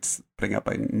think it's putting up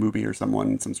a movie or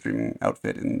some streaming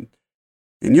outfit in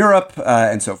Europe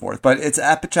and so forth. But it's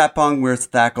Apichatpong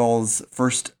Weerasethakul's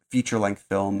first feature-length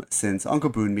film since Uncle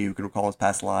Boonmee, who can recall his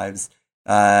past lives.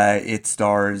 It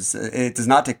does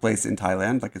not take place in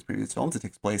Thailand like his previous films. It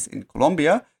takes place in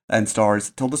Colombia and stars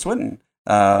Tilda Swinton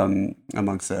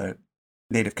amongst a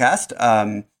native cast.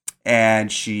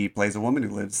 And she plays a woman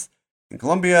who lives in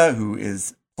Colombia who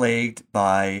is plagued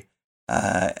by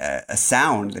a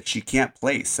sound that she can't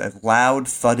place, a loud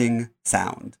thudding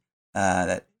sound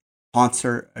that haunts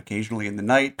her occasionally in the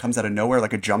night, comes out of nowhere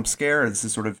like a jump scare. This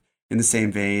is sort of in the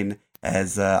same vein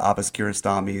as Abbas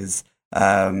Kiarostami's,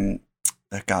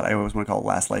 God, I always want to call it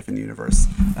Last Life in the Universe.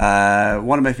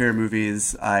 One of my favorite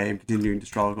movies. I am continuing to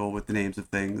struggle with the names of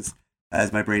things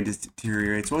as my brain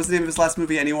deteriorates. What was the name of his last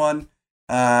movie? Anyone?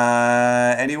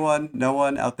 Anyone? No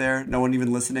one out there? No one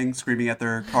even listening, screaming at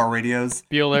their car radios?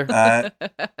 Bueller.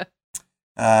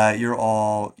 You're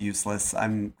all useless.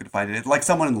 I'm going to find it. It's like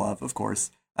Someone in Love, of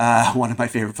course. One of my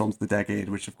favorite films of the decade,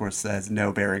 which of course has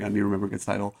no bearing on me remembering its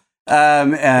title.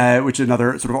 Which is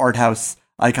another sort of art house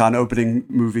icon opening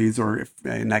movies, or if,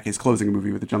 in that case, closing a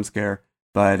movie with a jump scare.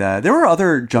 But there were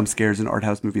other jump scares in art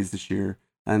house movies this year.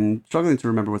 I'm struggling to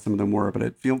remember what some of them were, but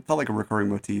it felt like a recurring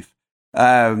motif.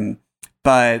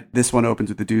 But this one opens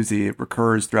with a doozy. It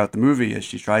recurs throughout the movie as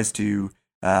she tries to,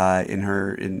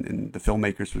 in the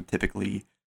filmmakers sort of typically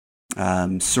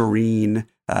serene,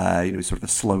 sort of a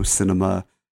slow cinema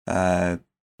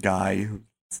guy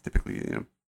who's typically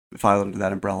filed under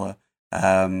that umbrella.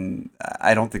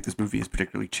 I don't think this movie is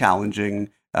particularly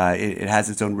challenging. It has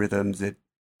its own rhythms. It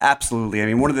absolutely, I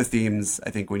mean, one of the themes,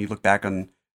 I think, when you look back on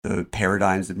the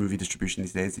paradigms of movie distribution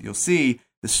these days, that you'll see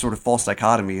this sort of false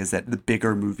dichotomy is that the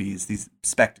bigger movies, these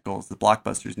spectacles, the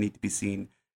blockbusters, need to be seen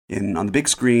on the big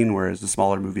screen, whereas the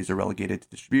smaller movies are relegated to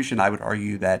distribution. I would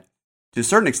argue that to a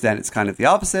certain extent, it's kind of the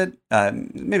opposite.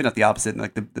 Maybe not the opposite,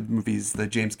 like the movies, the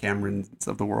James Camerons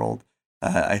of the world.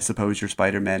 I suppose your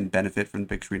Spider-Man benefit from the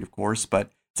big screen, of course,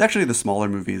 but it's actually the smaller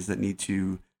movies that need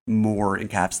to more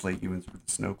encapsulate you in sort of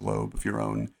the snow globe of your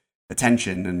own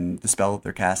attention and the spell that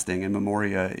they're casting. And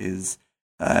Memoria is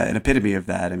an epitome of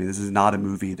that. I mean, this is not a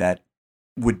movie that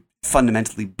would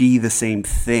fundamentally be the same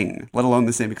thing, let alone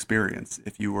the same experience,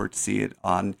 if you were to see it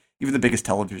on even the biggest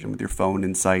television with your phone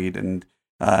in sight and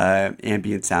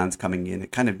ambient sounds coming in.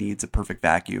 It kind of needs a perfect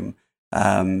vacuum.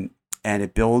 And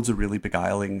it builds a really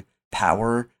beguiling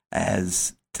power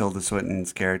as Tilda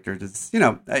Swinton's character does.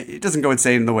 It doesn't go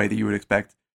insane in the way that you would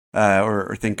expect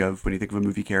or think of when you think of a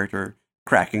movie character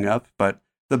cracking up, but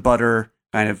the butter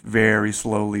kind of very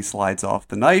slowly slides off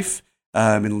the knife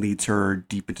and leads her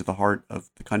deep into the heart of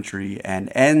the country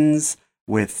and ends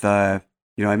with, I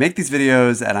make these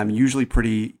videos and I'm usually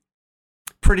pretty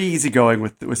easygoing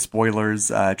with spoilers.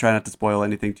 Try not to spoil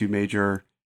anything too major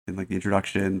in like the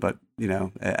introduction, but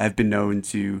I've been known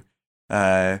to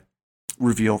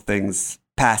reveal things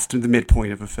past the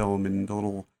midpoint of a film and the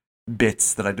little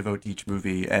bits that I devote to each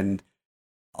movie. And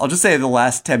I'll just say the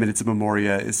last 10 minutes of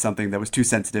Memoria is something that was too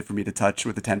sensitive for me to touch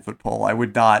with a 10-foot pole. I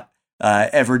would not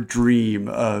ever dream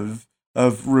of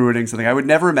ruining something. I would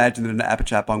never imagine that an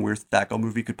Apichatpong Weird Tobacco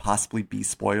movie could possibly be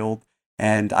spoiled.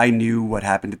 And I knew what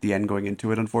happened at the end going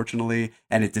into it, unfortunately,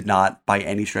 and it did not, by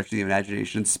any stretch of the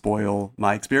imagination, spoil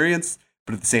my experience.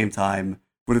 But at the same time,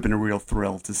 would have been a real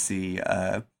thrill to see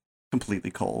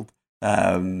Completely Cold.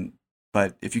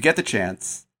 But if you get the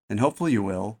chance, and hopefully you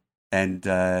will, and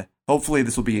hopefully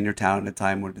this will be in your town at a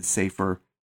time when it's safer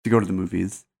to go to the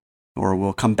movies, or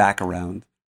we'll come back around.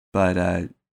 But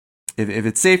if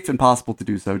it's safe and possible to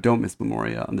do so, don't miss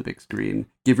Memoria on the big screen.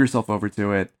 Give yourself over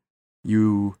to it.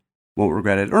 You won't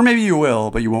regret it, or maybe you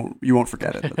will, but you won't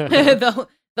forget it.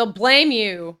 they'll blame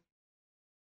you.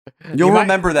 You'll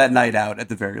remember that night out at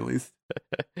the very least.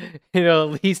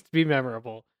 It'll at least be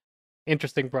memorable.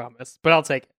 Interesting promise, but I'll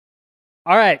take it.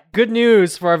 All right, good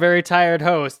news for our very tired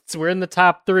hosts. We're in the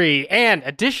top 3, and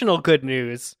additional good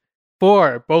news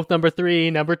for both number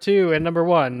 3, number 2, and number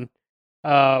 1.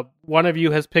 One of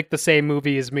you has picked the same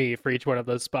movie as me for each one of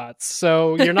those spots,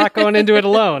 so you're not going into it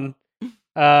alone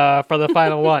for the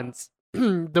final ones.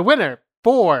 The winner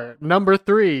for number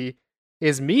 3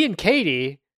 is me and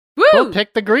Katie. Woo! Both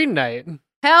picked The Green Knight.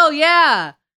 Hell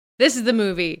yeah! This is the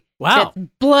movie. Wow. That's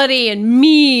bloody and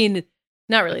mean.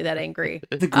 Not really that angry.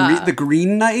 The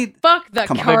Green Knight? Fuck the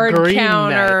card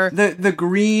counter. The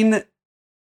Green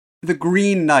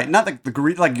Knight. Not the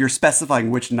green, like you're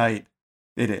specifying which night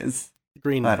it is.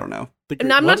 Green I don't know.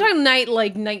 No, I'm not talking night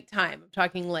like nighttime. I'm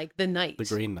talking like the night. The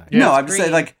Green Knight. Yeah, no, it's I'm just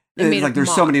saying green. like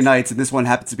there's so many nights, and this one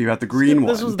happens to be about the green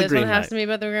one. This was the This Green one has Knight. to be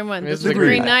about the green one. This This is is the the Green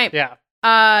Green Knight.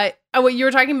 Yeah. What you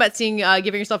were talking about seeing,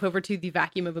 giving yourself over to the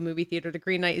vacuum of a movie theater. The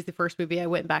Green Knight is the first movie I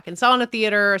went back and saw in a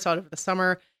theater. I saw it over the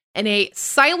summer. And a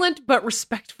silent but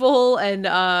respectful and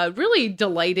really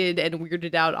delighted and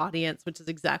weirded out audience, which is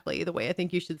exactly the way I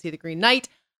think you should see The Green Knight.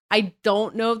 I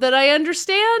don't know that I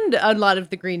understand a lot of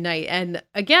The Green Knight. And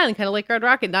again, kind of like Red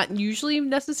Rocket, not usually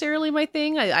necessarily my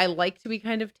thing. I like to be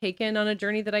kind of taken on a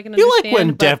journey that I can You understand. like when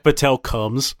but- Dev Patel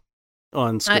comes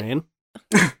on screen?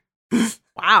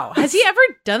 Wow. Has he ever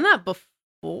done that before?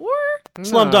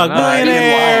 Slumdog No,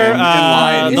 Millionaire. in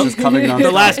Lion, he's just coming on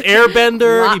The Last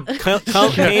Airbender. Wow.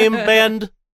 He came bend.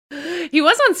 He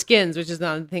was on Skins, which is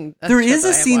not a thing. There is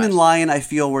a scene in Lion, I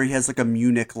feel, where he has like a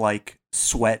Munich like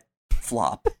sweat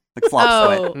flop. Like flop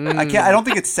Oh. sweat. I don't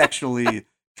think it's sexually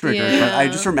triggered, but I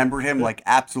Yeah. just remember him like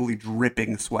absolutely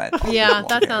dripping sweat. Yeah,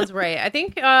 that sounds right. I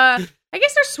think, I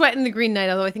guess there's sweat in The Green Knight,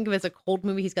 although I think of it as a cold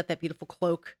movie. He's got that beautiful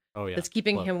cloak Oh yeah, that's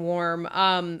keeping Love. him warm.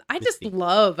 I just Misty.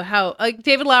 love how like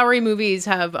David Lowery movies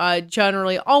have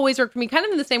generally always worked for me, kind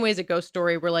of in the same way as a Ghost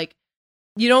Story, where like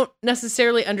you don't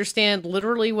necessarily understand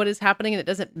literally what is happening, and it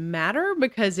doesn't matter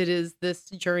because it is this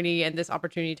journey and this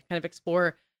opportunity to kind of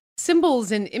explore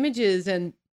symbols and images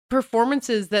and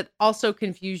performances that also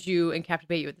confuse you and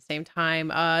captivate you at the same time.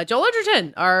 Joel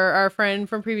Edgerton, our friend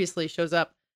from previously, shows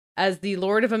up as the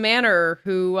Lord of a Manor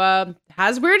who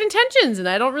has weird intentions, and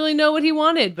I don't really know what he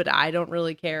wanted, but I don't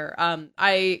really care.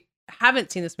 I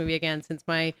haven't seen this movie again since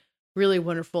my really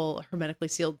wonderful hermetically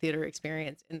sealed theater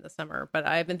experience in the summer, but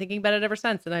I've been thinking about it ever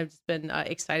since, and I've just been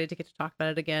excited to get to talk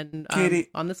about it again Katie,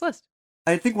 on this list.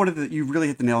 I think you really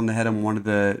hit the nail on the head on one of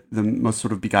the most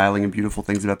sort of beguiling and beautiful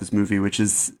things about this movie, which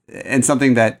is, and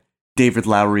something that David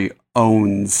Lowery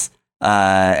owns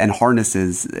and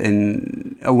harnesses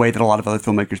in a way that a lot of other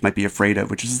filmmakers might be afraid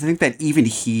of, which is I think that even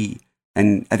he,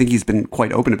 and I think he's been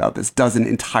quite open about this, doesn't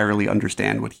entirely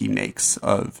understand what he makes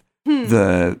of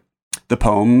the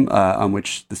poem on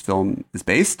which this film is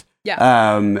based.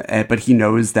 Yeah. But he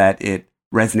knows that it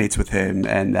resonates with him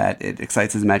and that it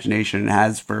excites his imagination and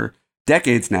has for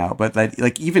decades now. But that,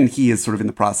 like, even he is sort of in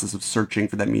the process of searching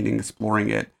for that meaning, exploring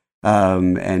it,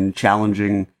 and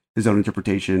challenging his own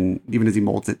interpretation, even as he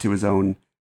molds it to his own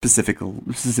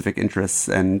specific interests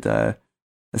and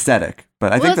aesthetic.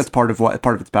 But I think that's part of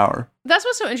its power. That's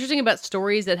what's so interesting about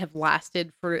stories that have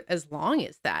lasted for as long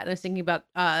as that. And I was thinking about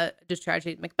just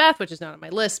Tragedy of Macbeth, which is not on my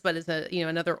list, but is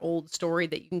another old story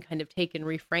that you can kind of take and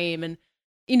reframe. And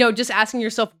just asking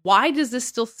yourself, why does this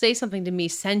still say something to me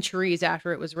centuries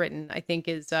after it was written? I think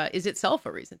is itself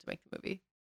a reason to make the movie.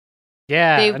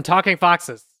 Yeah, and Talking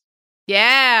Foxes.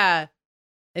 Yeah,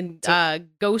 and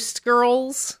Ghost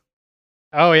Girls.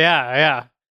 Oh yeah,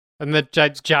 and the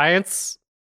Giants.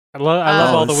 I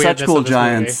love all the weirdness such cool of this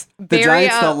giants. movie. The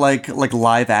Giants felt like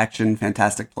live action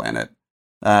Fantastic Planet.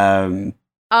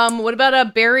 What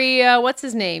about Barry? What's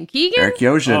his name? Keegan. Eric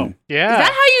Yojin. Oh, yeah. Is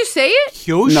that how you say it?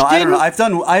 No, I don't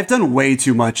know. I've done way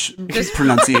too much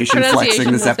pronunciation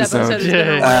flexing this episode. has been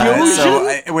a while.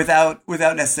 So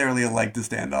without necessarily a leg to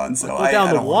stand on. So Go down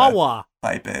I the don't wanna- Wawa.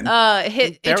 pipe in.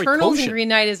 Very Eternals kosher. and Green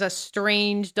Knight is a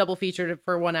strange double feature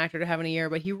for one actor to have in a year,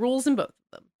 but he rules in both of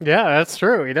them. Yeah, that's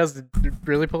true. He does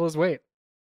really pull his weight.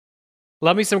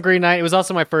 Love me some Green Knight. It was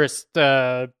also my first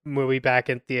movie back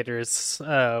in theaters.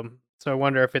 So I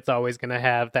wonder if it's always going to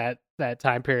have that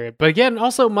time period. But again,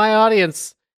 also my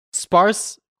audience,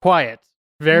 sparse, quiet,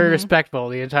 very respectful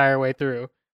the entire way through.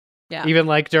 Yeah. Even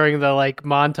like during the like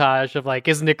montage of like,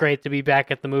 isn't it great to be back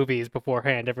at the movies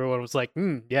beforehand? Everyone was like,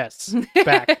 yes,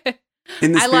 back.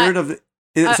 In the I spirit of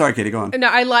sorry, Katie, go on. No,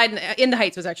 I lied. In the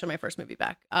Heights was actually my first movie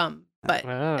back. But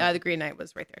Ah. the Green Knight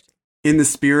was right there too. In the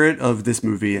spirit of this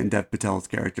movie and Dev Patel's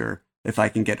character, if I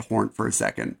can get horned for a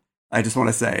second, I just want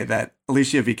to say that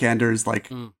Alicia Vikander's like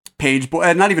page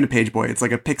boy, not even a page boy, it's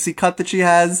like a pixie cut that she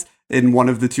has in one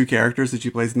of the two characters that she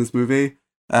plays in this movie,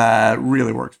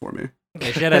 really works for me.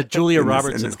 Yeah, she had a Julia In this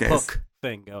Roberts case. Hook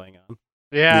thing going on.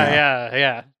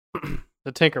 Yeah.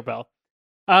 The Tinkerbell.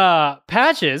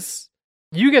 Patches,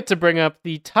 you get to bring up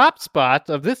the top spot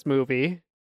of this movie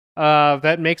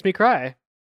that makes me cry.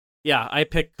 Yeah, I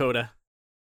picked Coda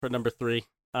for number 3.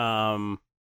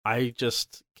 I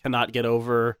just cannot get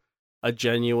over a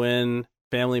genuine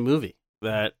family movie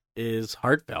that is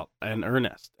heartfelt and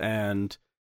earnest and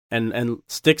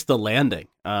sticks the landing.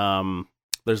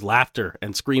 There's laughter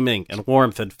and screaming and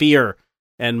warmth and fear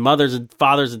and mothers and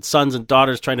fathers and sons and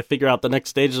daughters trying to figure out the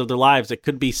next stages of their lives. It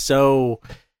could be so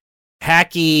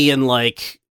hacky and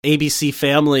like ABC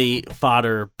Family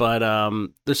fodder, but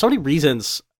there's so many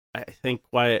reasons I think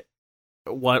why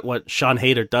what Sean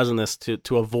Hayter does in this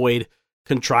to avoid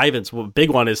contrivance. Well, big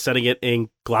one is setting it in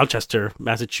Gloucester,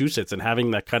 Massachusetts, and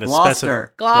having that kind of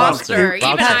Gloucester. Gloucester. Even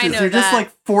I Patches, know you're just that.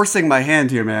 like forcing my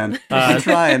hand here, man. I'm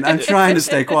trying to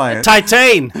stay quiet.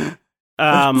 Titan.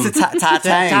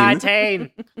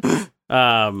 Titan.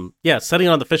 Yeah, setting it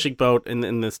on the fishing boat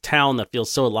in this town that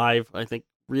feels so alive, I think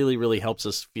really, really helps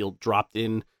us feel dropped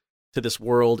in to this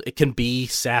world. It can be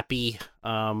sappy,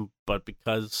 but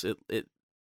because it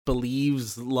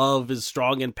believes love is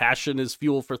strong and passion is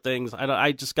fuel for things,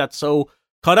 I just got so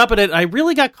caught up in it. I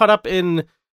really got caught up in,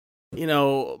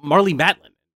 Marlee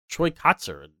Matlin, Troy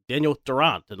Kotzer, and Daniel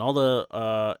Durant, and all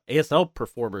the ASL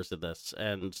performers in this,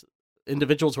 and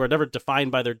individuals who are never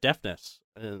defined by their deafness,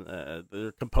 and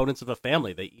they're components of a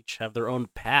family. They each have their own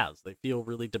paths. They feel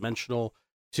really dimensional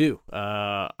too.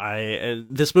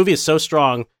 This movie is so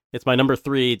strong. It's my number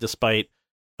 3, despite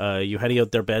Eugenio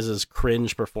Derbez's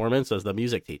cringe performance as the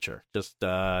music teacher. Just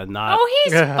not. Oh,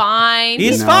 he's fine.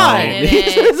 He's No. fine. in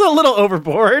He's it. a little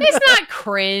overboard. It's not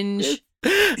cringe.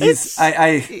 He's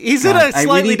in God, a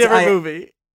slightly different I-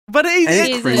 movie, but I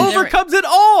think it cringe- overcomes it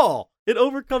all. It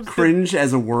overcomes Cringe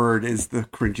as a word is the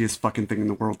cringiest fucking thing in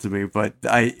the world to me. But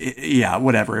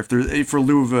whatever. If for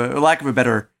lack of a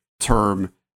better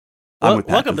term, I'm with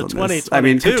welcome Patches to on this. I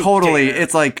mean, 2022, totally. dear.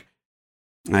 It's like,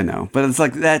 I know, but it's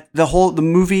like that. The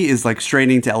movie is like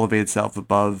straining to elevate itself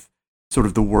above sort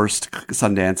of the worst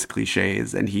Sundance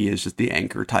cliches, and he is just the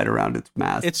anchor tied around its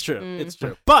mast. It's true. It's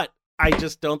true. But I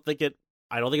just don't think it.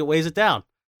 I don't think it weighs it down.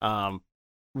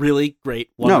 Really great,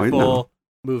 wonderful No.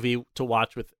 movie to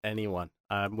watch with anyone.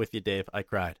 I'm with you, Dave. I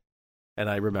cried, and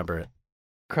I remember it.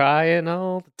 Crying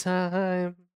all the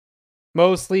time.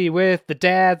 Mostly with the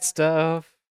dad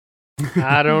stuff.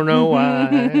 I don't know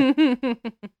why.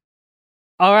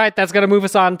 All right, that's going to move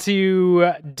us on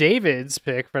to David's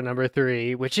pick for number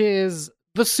 3, which is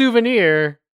The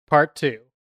Souvenir Part 2.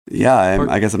 Yeah,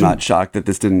 I guess I'm not shocked that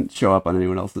this didn't show up on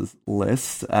anyone else's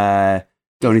list.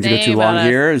 Don't need to go too Same long about it.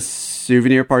 here.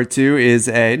 Souvenir Part 2 is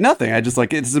nothing. I just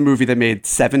it's a movie that made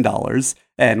 $7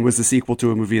 and was a sequel to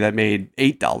a movie that made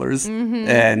 $8.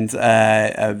 And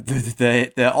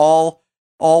the all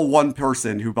one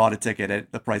person who bought a ticket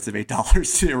at the price of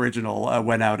 $8 to the original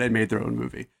went out and made their own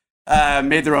movie.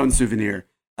 Made their own souvenir.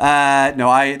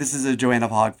 This is a Joanna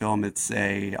Hogg film. It's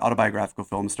a autobiographical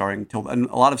film starring and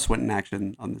a lot of Swinton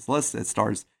action on this list. It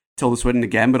stars Tilda Swinton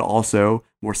again, but also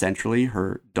more centrally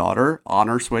her daughter,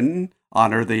 Honor Swinton.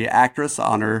 Honor the actress,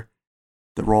 honor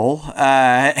the role.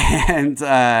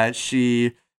 And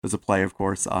she was a play, of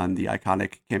course, on the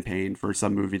iconic campaign for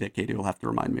some movie that Katie will have to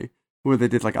remind me, where they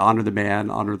did like honor the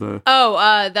man, honor the.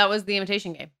 That was The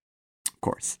Imitation Game. Of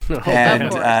course. Of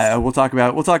And course. we'll talk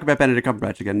about Benedict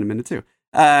Cumberbatch again in a minute too.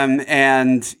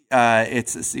 It's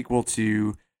a sequel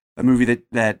to a movie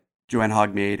that Joanne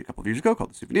Hogg made a couple of years ago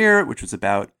called The Souvenir, which was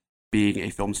about being a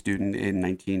film student in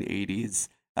 1980s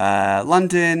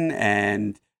London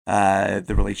and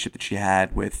the relationship that she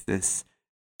had with this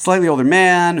slightly older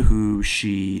man who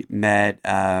she met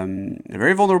at a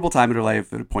very vulnerable time in her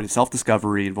life, at a point of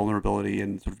self-discovery and vulnerability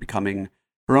and sort of becoming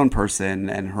her own person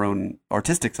and her own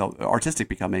artistic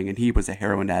becoming. And he was a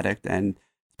heroin addict. And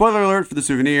spoiler alert for The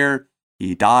Souvenir,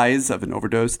 he dies of an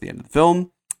overdose at the end of the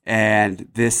film. And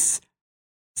this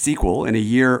sequel, in a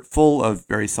year full of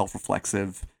very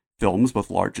self-reflexive films, both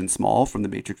large and small, from The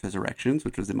Matrix Resurrections,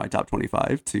 which was in my top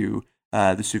 25, to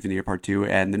The Souvenir Part 2,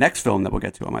 and the next film that we'll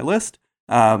get to on my list,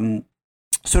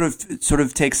 sort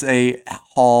of takes a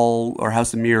Hall or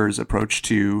House of Mirrors approach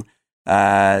to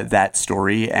that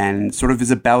story, and sort of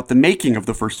is about the making of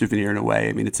the first Souvenir in a way.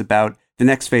 I mean, it's about the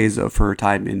next phase of her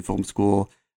time in film school,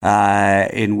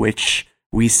 in which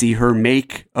we see her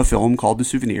make a film called The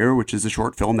Souvenir, which is a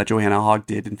short film that Joanna Hogg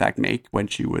did, in fact, make when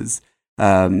she was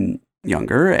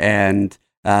younger. And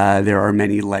there are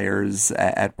many layers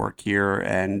at work here,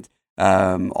 and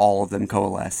all of them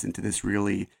coalesce into this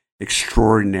really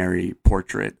extraordinary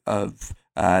portrait of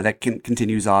that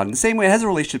continues on the same way. It has a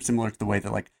relationship similar to the way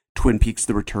that like Twin Peaks: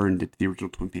 The Return did to the original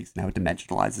Twin Peaks, and how it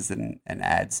dimensionalizes and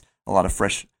adds a lot of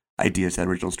fresh ideas to that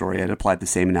original story. I'd applied the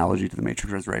same analogy to The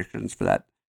Matrix Resurrections for that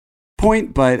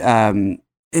point, but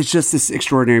it's just this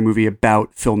extraordinary movie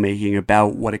about filmmaking,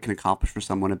 about what it can accomplish for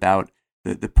someone, about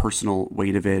the personal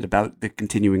weight of it, about the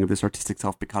continuing of this artistic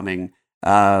self-becoming,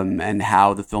 and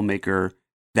how the filmmaker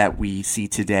that we see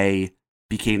today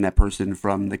became that person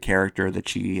from the character that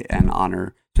she and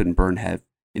Honor Swinburne have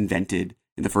invented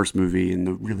in the first movie, in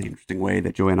the really interesting way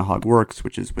that Joanna Hogg works,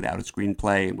 which is without a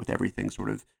screenplay and with everything sort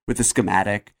of with a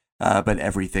schematic, but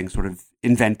everything sort of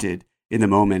invented in the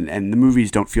moment. And the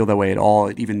movies don't feel that way at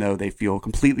all, even though they feel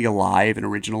completely alive and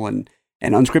original and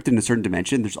unscripted in a certain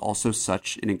dimension. There's also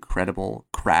such an incredible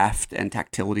craft and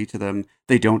tactility to them.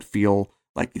 They don't feel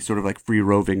like these sort of like free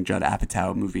roving Judd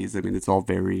Apatow movies. I mean, it's all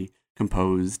very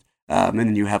composed. And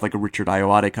then you have like a Richard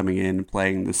Ayoade coming in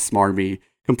playing this smarmy,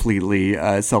 completely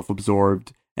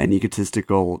self-absorbed and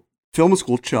egotistical film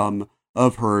school chum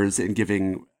of hers, and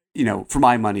giving, you know, for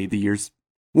my money,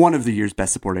 one of the year's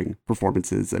best supporting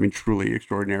performances. I mean, truly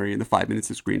extraordinary in the 5 minutes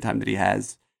of screen time that he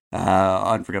has.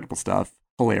 Unforgettable stuff,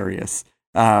 hilarious.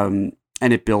 And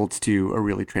it builds to a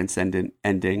really transcendent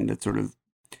ending that sort of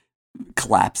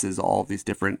collapses all of these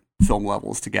different film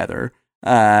levels together.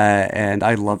 And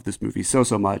I love this movie so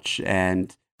much,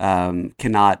 and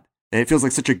it feels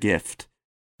like such a gift,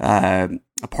 a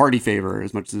party favor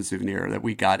as much as a souvenir, that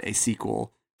we got a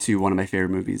sequel to one of my favorite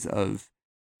movies of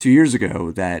 2 years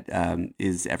ago that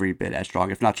is every bit as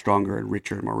strong, if not stronger and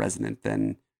richer and more resonant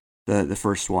than the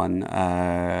first one.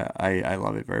 I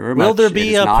love it very, very much. Will there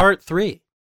be a part 3?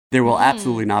 There will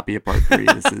absolutely not be a part 3.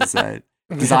 This is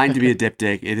designed to be a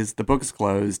diptych. The book is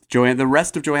closed. The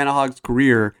rest of Joanna Hogg's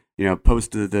career, you know,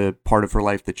 post the part of her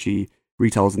life that she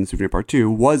retells in The Souvenir Part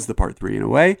 2, was the part 3 in a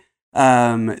way.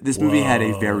 This movie had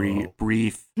a very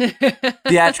brief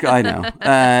theatrical, I know,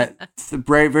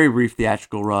 very, very brief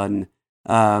theatrical run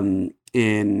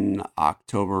in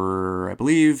October, I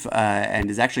believe, and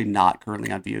is actually not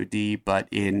currently on VOD, but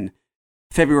in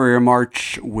February or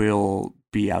March will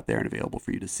be out there and available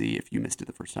for you to see if you missed it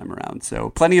the first time around. So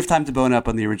plenty of time to bone up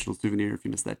on the original Souvenir. If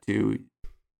you missed that too,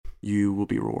 you will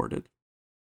be rewarded.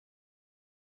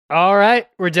 All right,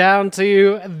 we're down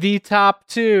to the top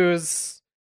 2s.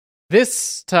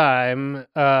 This time,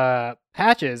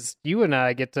 Patches, you and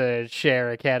I get to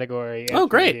share a category. Oh,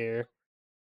 great.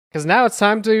 Because now it's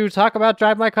time to talk about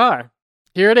Drive My Car.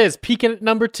 Here it is, peaking at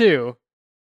number 2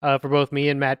 for both me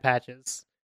and Matt Patches.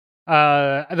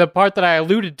 The part that I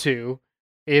alluded to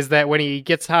is that when he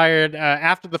gets hired,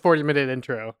 after the 40-minute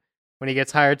intro, when he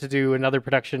gets hired to do another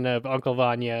production of Uncle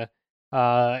Vanya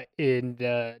in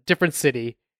a different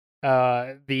city,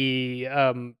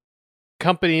 the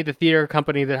theater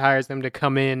company that hires him to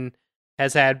come in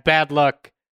has had bad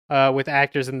luck with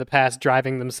actors in the past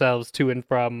driving themselves to and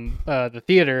from the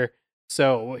theater,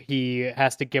 so he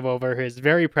has to give over his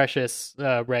very precious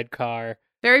red car.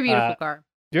 Very beautiful car.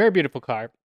 Very beautiful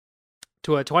car.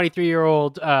 To a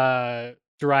 23-year-old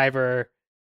driver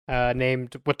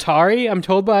named Watari, I'm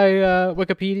told by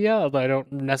Wikipedia, although I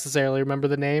don't necessarily remember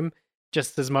the name,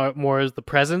 just as more as the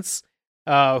presence,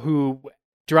 who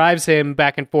drives him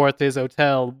back and forth to his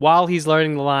hotel while he's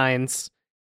learning the lines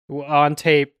on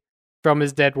tape from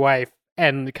his dead wife,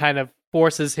 and kind of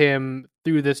forces him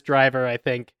through this driver, I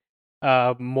think,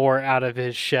 more out of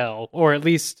his shell, or at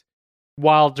least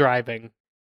while driving,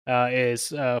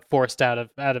 is forced out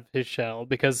of his shell.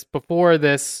 Because before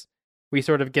this, we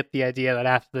sort of get the idea that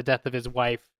after the death of his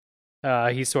wife,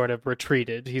 he sort of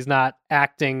retreated. He's not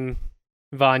acting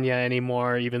Vanya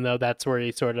anymore, even though that's where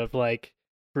he sort of like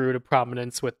grew to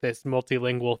prominence with this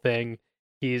multilingual thing.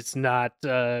 He's not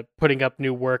putting up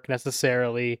new work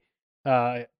necessarily.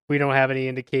 We don't have any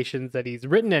indications that he's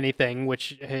written anything,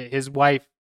 which his wife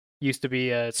used to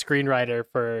be a screenwriter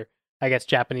for, I guess,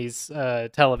 Japanese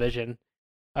television.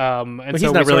 And But so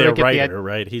he's not we really sort a of get writer,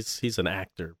 right? He's an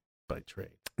actor by trade.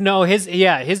 No,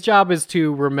 his job is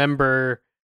to remember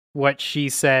what she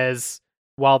says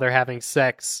while they're having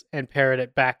sex and parrot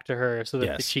it back to her so that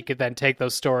Yes. she could then take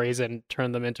those stories and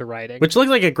turn them into writing. Which looks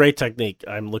like a great technique.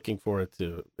 I'm looking forward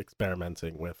to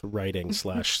experimenting with writing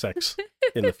 / sex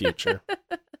in the future.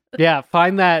 Yeah,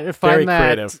 find Very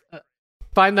that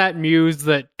creative. muse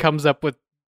that comes up with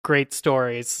great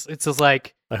stories. It's just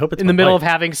like I hope it's in the middle of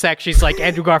wife. having sex, she's like,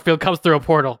 Andrew Garfield comes through a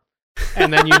portal,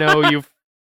 and then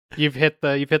you've hit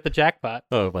the jackpot.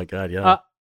 Oh my god, yeah.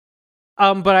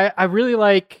 But I really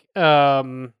like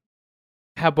how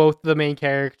both the main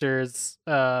characters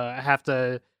have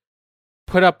to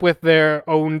put up with their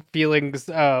own feelings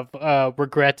of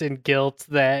regret and guilt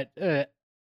that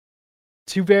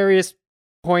to various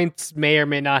points may or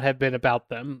may not have been about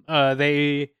them.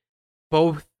 They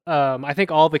both, I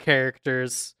think all the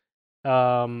characters,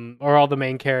 or all the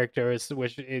main characters,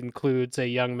 which includes a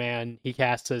young man he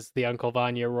cast as the Uncle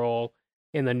Vanya role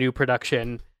in the new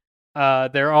production,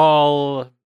 they're all,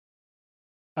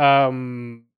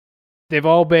 they've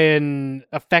all been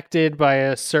affected by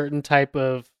a certain type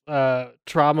of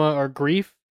trauma or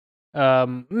grief.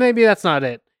 Maybe that's not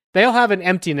it. They all have an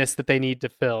emptiness that they need to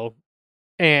fill,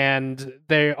 and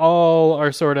they all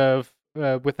are sort of,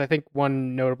 with I think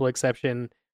one notable exception,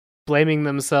 blaming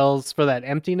themselves for that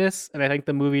emptiness. And I think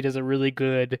the movie does a really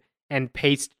good and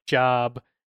paced job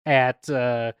at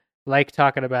like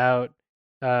talking about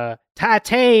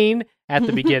Titane at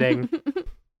the beginning,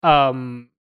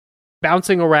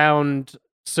 bouncing around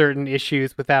certain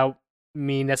issues without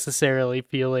me necessarily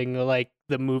feeling like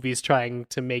the movie's trying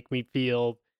to make me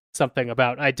feel something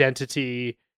about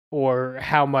identity or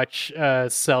how much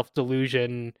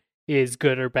self-delusion is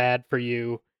good or bad for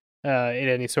you at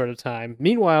any sort of time.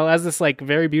 Meanwhile, as this like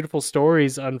very beautiful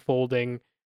story's unfolding,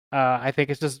 I think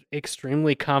it's just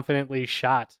extremely confidently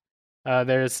shot.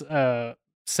 There's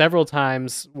several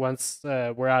times once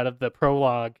we're out of the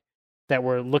prologue that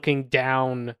we're looking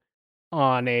down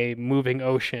on a moving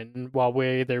ocean while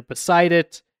we're either beside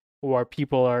it or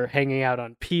people are hanging out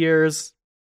on piers.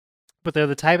 But they're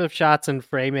the type of shots and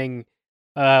framing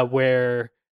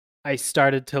where I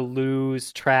started to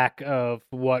lose track of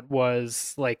what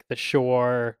was like the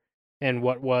shore and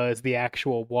what was the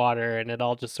actual water, and it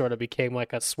all just sort of became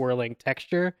like a swirling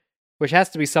texture, which has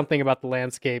to be something about the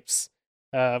landscapes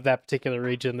of that particular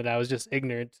region that I was just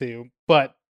ignorant to.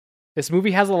 But this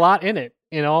movie has a lot in it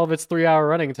in all of its 3-hour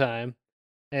running time,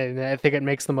 and I think it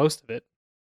makes the most of it.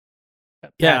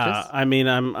 Yeah, Patches? I mean,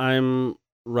 I'm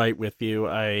right with you.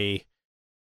 I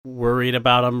worried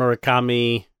about a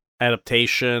Murakami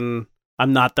adaptation.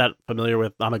 I'm not that familiar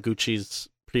with Amaguchi's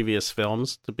previous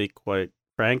films, to be quite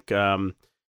frank. But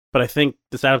I think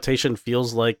this adaptation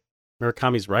feels like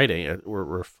Murakami's writing.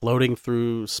 We're floating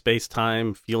through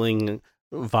space-time, feeling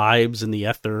vibes in the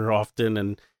ether often,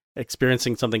 and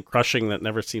experiencing something crushing that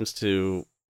never seems to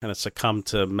kind of succumb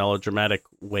to melodramatic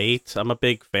weight. I'm a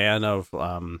big fan of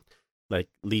like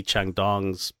Li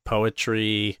Changdong's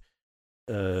poetry,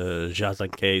 Jia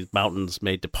Zhangke's Mountains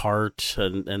May Depart,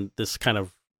 and this kind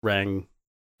of rang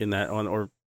in that on, or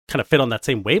kind of fit on that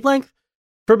same wavelength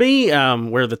for me,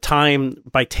 where the time,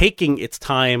 by taking its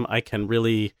time, I can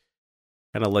really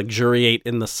kind of luxuriate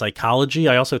in the psychology.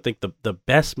 I also think the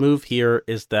best move here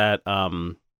is that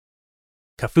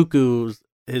Kafuku,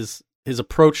 his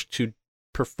approach to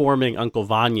performing Uncle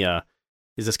Vanya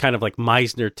is this kind of like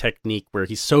Meisner technique where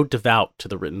he's so devout to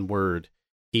the written word.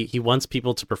 He wants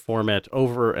people to perform it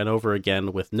over and over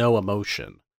again with no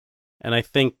emotion. And I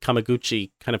think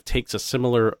Kawaguchi kind of takes a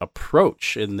similar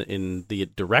approach in the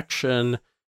direction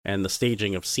and the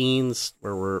staging of scenes,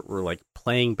 where we're like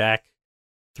playing back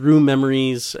through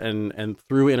memories and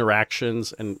through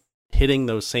interactions and hitting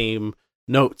those same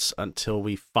notes until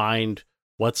we find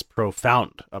what's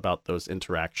profound about those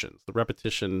interactions. The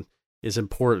repetition is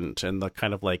important, and the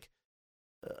kind of like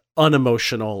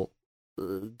unemotional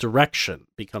direction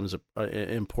becomes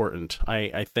important.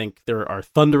 I think there are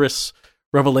thunderous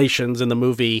revelations in the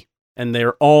movie, and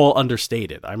they're all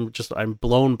understated. I'm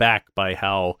blown back by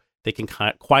how they can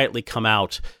quietly come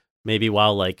out, maybe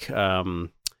while like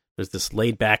there's this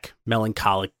laid back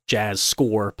melancholic jazz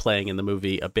score playing in the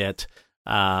movie a bit,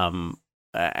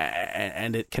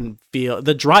 and it can feel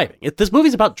the driving. This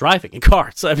movie's about driving in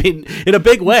cars. I mean, in a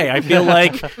big way. I feel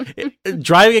like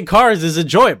driving in cars is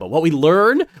enjoyable. What we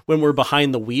learn when we're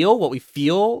behind the wheel, what we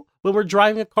feel when we're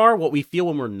driving a car, what we feel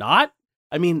when we're not.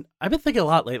 I mean, I've been thinking a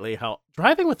lot lately how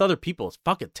driving with other people is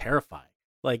fucking terrifying.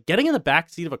 Like getting in the back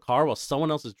seat of a car while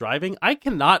someone else is driving, I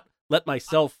cannot let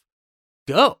myself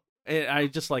go. And I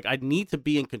just I need to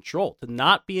be in control. To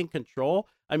not be in control,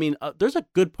 I mean, there's a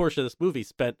good portion of this movie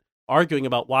spent arguing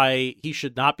about why he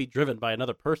should not be driven by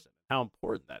another person, how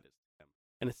important that is to him.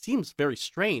 And it seems very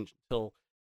strange until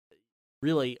you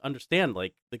really understand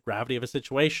the gravity of a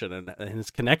situation and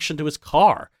his connection to his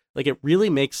car. It really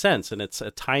makes sense, and it's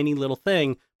a tiny little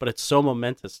thing, but it's so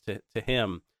momentous to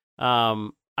him.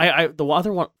 The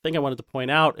other thing I wanted to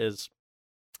point out is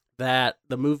that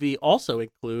the movie also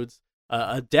includes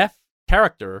a deaf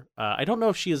character. I don't know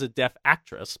if she is a deaf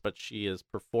actress, but she is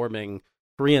performing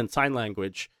Korean Sign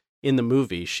Language in the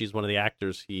movie. She's one of the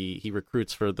actors he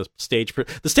recruits for the stage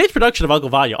production of Uncle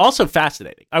Vanya. Also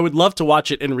fascinating. I would love to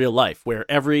watch it in real life, where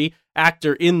every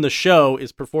actor in the show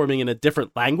is performing in a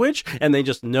different language, and they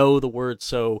just know the words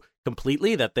so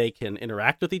completely that they can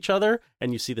interact with each other,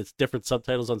 and you see this different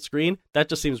subtitles on screen. That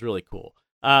just seems really cool.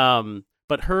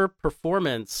 But her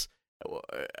performance,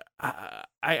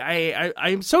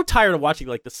 I'm so tired of watching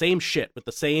the same shit with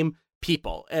the same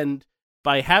people, and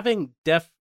by having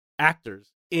deaf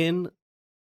actors in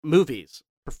movies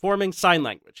performing sign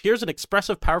language, here's an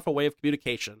expressive, powerful way of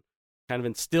communication, kind of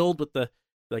instilled with the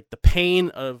pain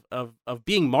of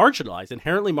being marginalized,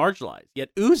 inherently marginalized, yet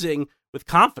oozing with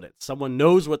confidence. Someone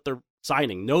knows what they're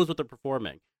signing, knows what they're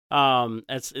performing.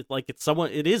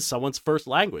 It is someone's first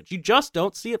language. You just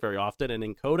don't see it very often. And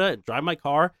in Coda and Drive My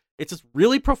Car, it's just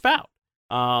really profound.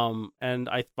 And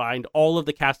I find all of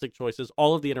the casting choices,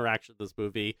 all of the interaction of this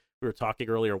movie, we were talking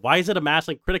earlier, why is it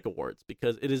amassing critic awards?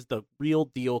 Because it is the real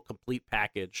deal, complete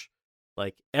package.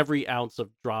 Every ounce of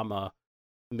drama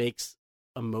makes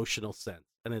emotional sense,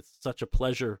 and it's such a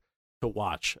pleasure to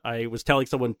watch. I was telling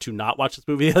someone to not watch this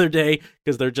movie the other day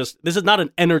because this is not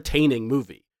an entertaining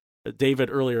movie.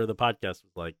 David earlier in the podcast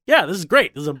was like, yeah, this is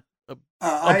great. This is a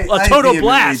total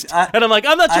blast. And I'm like,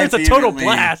 I'm not sure it's a total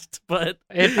blast, but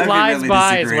it flies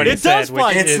by is what it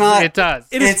said. It does.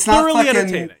 It is thoroughly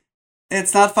entertaining.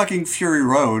 It's not fucking Fury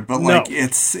Road, but no.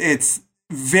 It's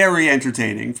very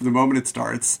entertaining from the moment it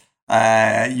starts.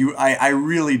 I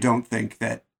really don't think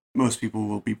that most people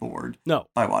will be bored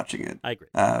by watching it. I agree.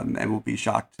 And will be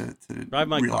shocked to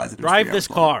realize it. Drive this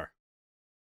car.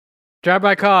 Drive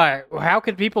My Car. How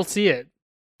can people see it?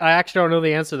 I actually don't know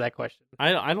the answer to that question.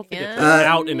 I don't think it's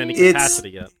out in any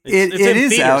capacity yet. It's in is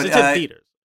theaters. Out. It's in theaters.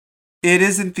 It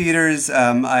is in theaters.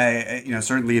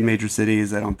 Certainly in major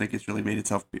cities. I don't think it's really made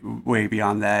itself way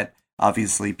beyond that.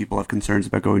 Obviously, people have concerns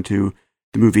about going to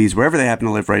the movies wherever they happen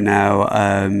to live right now.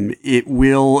 It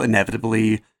will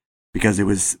inevitably, because it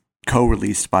was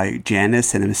co-released by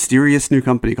Janus and a mysterious new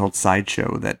company called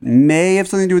Sideshow that may have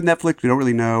something to do with Netflix. We don't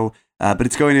really know. But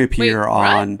it's going to appear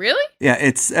on. Really?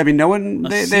 Yeah, no one.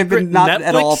 They've been not Netflix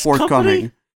at all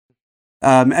forthcoming.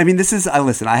 Company? This is.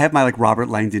 Listen, I have my Robert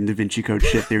Langdon Da Vinci Code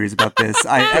shit theories about this.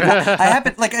 I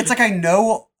haven't it's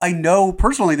I know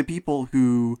personally the people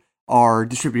who are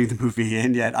distributing the movie,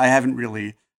 and yet I haven't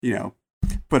really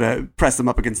pressed them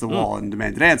up against the wall and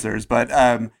demanded answers. But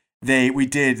we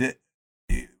did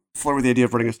flirt with the idea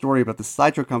of running a story about the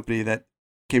Sideshow company that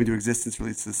came into existence,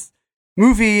 released this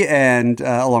movie, and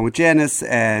along with Janus,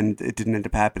 and it didn't end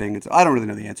up happening. And so I don't really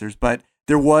know the answers, but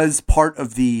there was part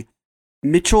of the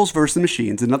Mitchells vs. the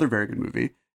Machines, another very good movie.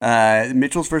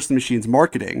 Mitchells vs. the Machines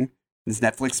marketing, this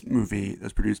Netflix movie that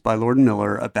was produced by Lord and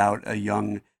Miller about a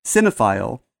young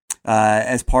cinephile.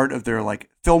 As part of their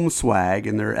film swag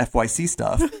and their FYC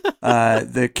stuff,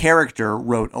 the character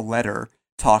wrote a letter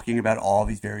talking about all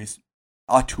these various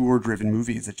auteur-driven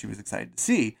movies that she was excited to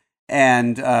see,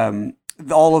 and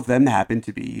all of them happened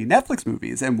to be Netflix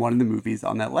movies, and one of the movies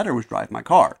on that letter was Drive My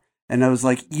Car. And I was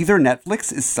like, either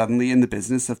Netflix is suddenly in the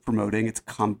business of promoting its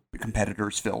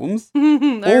competitors' films,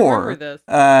 or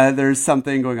there's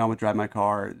something going on with Drive My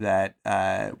Car that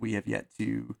we have yet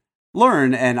to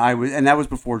learn. And that was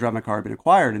before Drive My Car had been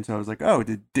acquired. And so I was like, oh,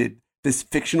 did this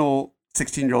fictional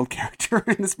 16-year-old character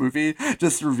in this movie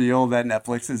just reveal that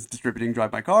Netflix is distributing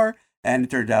Drive My Car? And it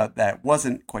turned out that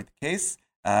wasn't quite the case.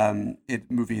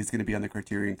 Movie is going to be on the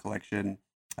Criterion Collection.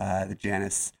 The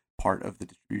Janus part of the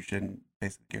distribution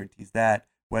basically guarantees that.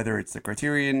 Whether it's the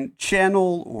Criterion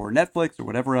channel or Netflix or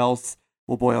whatever else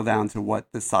will boil down to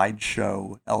what the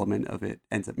Sideshow element of it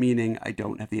ends up meaning. I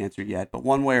don't have the answer yet, but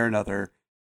one way or another,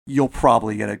 you'll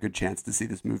probably get a good chance to see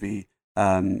this movie,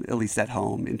 at least at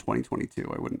home in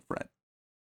 2022. I wouldn't fret.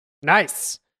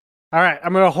 Nice. All right,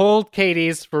 I'm going to hold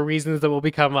Katie's for reasons that will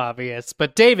become obvious.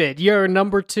 But David, your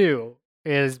number 2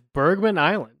 is Bergman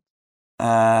Island.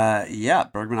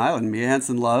 Bergman Island. Mia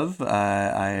Hansen-Løve.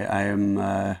 I am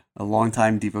a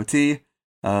longtime devotee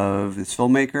of this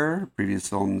filmmaker. Previous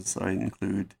films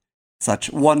include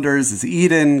such wonders as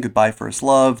Eden, Goodbye First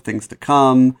Love, Things to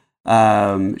Come.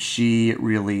 She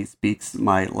really speaks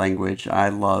my language. I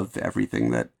love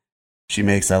everything that she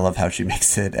makes. I love how she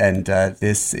makes it. And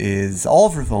this is, all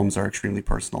of her films are extremely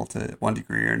personal to one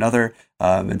degree or another.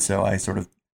 And so I sort of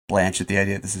blanch at the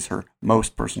idea that this is her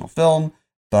most personal film.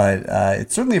 But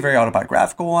it's certainly a very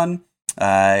autobiographical one.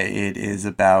 It is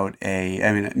about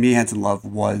Mia Hansen-Løve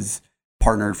was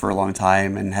partnered for a long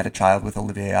time and had a child with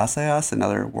Olivier Assayas,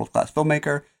 another world-class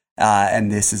filmmaker. And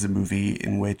this is a movie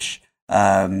in which,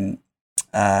 what's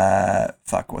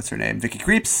her name? Vicky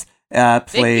Krieps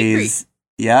plays...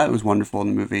 Yeah, it was wonderful in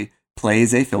the movie.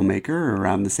 Plays a filmmaker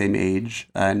around the same age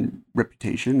and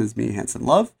reputation as Mia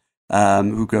Hansen-Løve,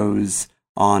 who goes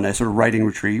on a sort of writing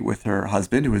retreat with her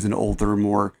husband, who is an older,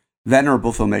 more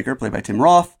venerable filmmaker, played by Tim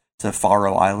Roth, to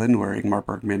Faroe Island, where Ingmar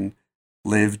Bergman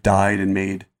lived, died, and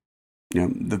made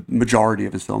the majority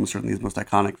of his films, certainly his most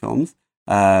iconic films,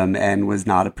 and was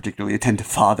not a particularly attentive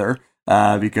father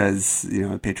because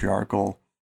patriarchal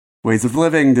ways of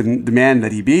living didn't demand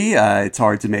that he be. It's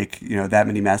hard to make that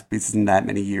many masterpieces in that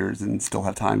many years and still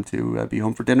have time to be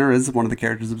home for dinner, as one of the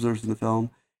characters observes in the film.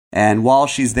 And while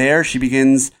she's there, she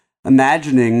begins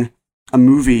imagining a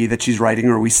movie that she's writing,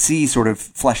 or we see sort of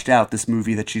fleshed out this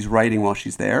movie that she's writing while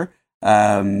she's there,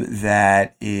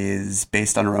 that is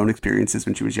based on her own experiences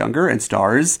when she was younger and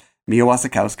stars Mia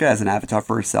Wasikowska as an avatar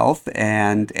for herself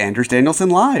and Anders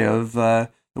Danielsen Lai of The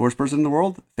Worst Person in the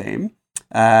World fame.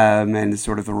 And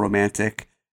sort of a romantic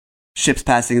ships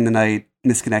passing in the night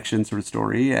misconnection sort of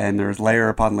story. And there's layer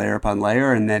upon layer upon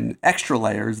layer, and then extra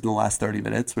layers in the last 30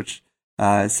 minutes, which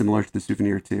is similar to The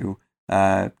Souvenir too,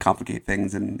 complicate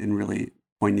things in really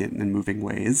poignant and moving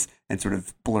ways and sort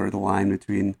of blur the line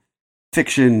between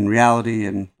fiction and reality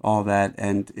and all that.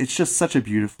 And it's just such a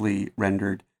beautifully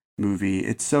rendered movie.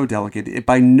 It's so delicate.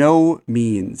 By no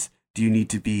means do you need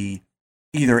to be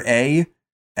either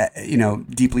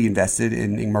deeply invested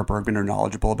in Ingmar Bergman or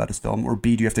knowledgeable about his film, or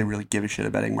B, do you have to really give a shit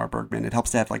about Ingmar Bergman? It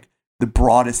helps to have like the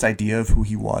broadest idea of who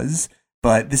he was,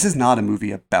 but this is not a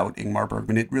movie about Ingmar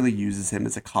Bergman. It really uses him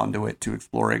as a conduit to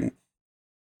exploring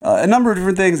a number of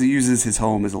different things. It uses his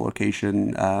home as a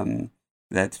location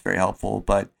that's very helpful,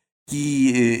 but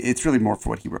it's really more for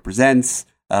what he represents.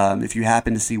 If you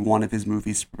happen to see one of his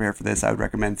movies to prepare for this, I would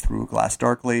recommend Through a Glass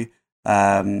Darkly.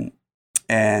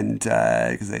 And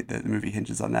because the movie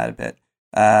hinges on that a bit,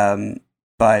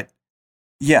 but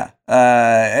yeah,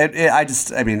 I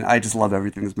just love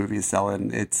everything this movie is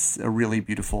selling. It's a really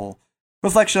beautiful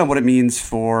reflection on what it means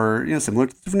for similar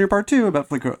to Souvenir Part 2,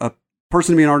 about like a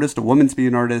person to be an artist, a woman to be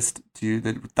an artist, to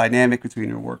the dynamic between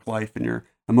your work life and your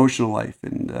emotional life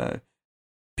and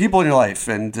people in your life.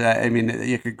 And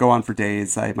you could go on for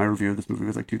days. My review of this movie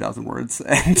was like 2,000 words,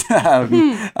 and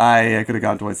I could have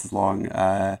gone twice as long.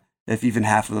 If even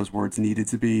half of those words needed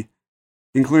to be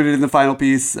included in the final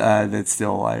piece, that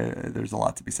still, there's a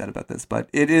lot to be said about this. But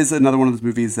it is another one of those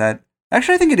movies that,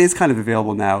 actually, I think it is kind of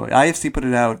available now. IFC put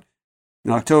it out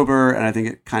in October, and I think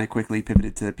it kind of quickly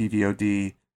pivoted to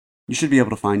PVOD. You should be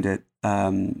able to find it.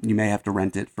 You may have to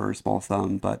rent it for a small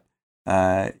sum, but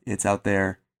it's out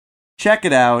there. Check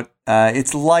it out.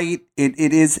 It's light. It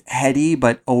is heady,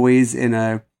 but always in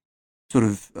a sort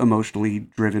of emotionally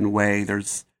driven way.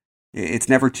 It's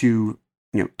never too,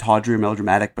 tawdry or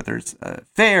melodramatic, but there's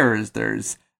affairs,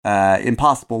 there's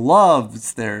impossible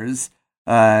loves, there's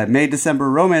May December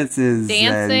romances,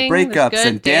 dancing, and breakups,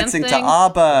 and dancing to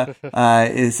ABBA.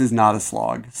 This is not a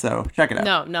slog, so check it out.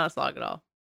 No, not a slog at all.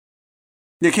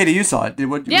 Yeah, Katie, you saw it.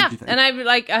 What did you think? And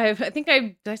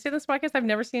did I say this podcast? I've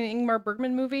never seen an Ingmar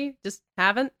Bergman movie, just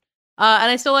haven't. And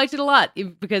I still liked it a lot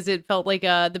because it felt like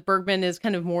the Bergman is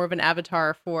kind of more of an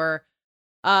avatar for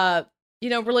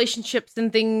relationships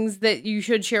and things that you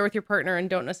should share with your partner and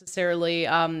don't necessarily.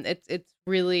 It's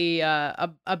really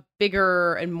a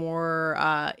bigger and more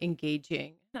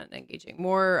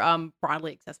more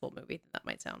broadly accessible movie than that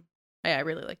might sound. I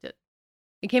really liked it.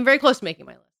 It came very close to making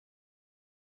my list.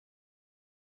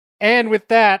 And with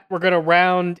that, we're going to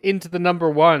round into the number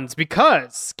ones,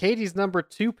 because Katie's number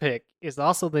 2 pick is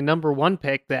also the number 1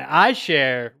 pick that I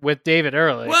share with David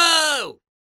Ehrlich. Whoa!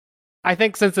 I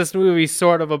think since this movie's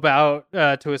sort of about,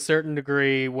 to a certain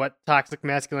degree, what toxic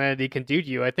masculinity can do to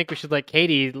you, I think we should let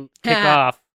Katie kick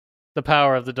off The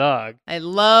Power of the Dog. I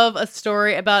love a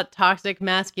story about toxic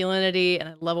masculinity, and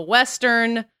I love a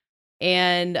Western,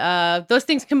 and those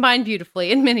things combine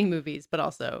beautifully in many movies, but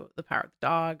also The Power of the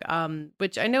Dog,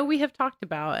 which I know we have talked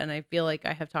about, and I feel like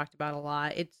I have talked about a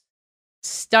lot. It's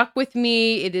stuck with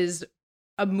me. It is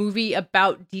a movie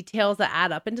about details that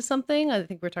add up into something. I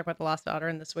think we're talking about The Lost Daughter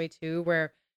in this way too,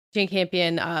 where Jane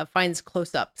Campion finds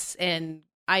close-ups and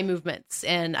eye movements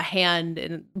and a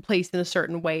hand placed in a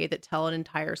certain way that tell an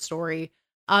entire story.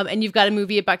 And you've got a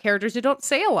movie about characters who don't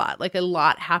say a lot. Like, a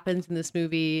lot happens in this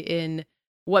movie in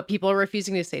what people are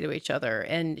refusing to say to each other.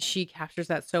 And she captures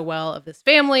that so well, of this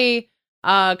family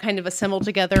kind of assembled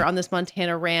together on this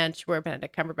Montana ranch where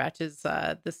Benedict Cumberbatch is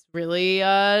this really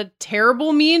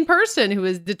terrible, mean person who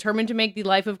is determined to make the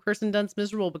life of Kirsten Dunst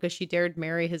miserable because she dared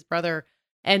marry his brother.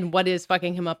 And what is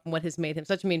fucking him up and what has made him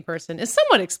such a mean person is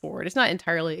somewhat explored. It's not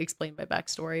entirely explained by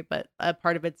backstory, but a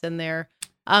part of it's in there.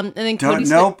 And then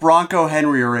no Bronco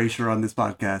Henry erasure on this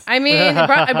podcast. I mean,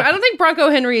 I don't think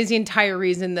Bronco Henry is the entire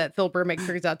reason that Phil Burmick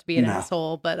turns out to be an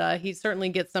asshole, but he certainly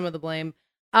gets some of the blame.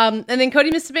 And then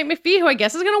Cody McPhee, who I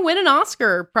guess is going to win an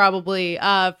Oscar probably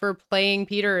for playing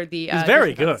Peter, the he's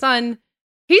very good son.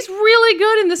 He's really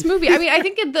good in this movie. I mean, I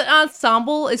think the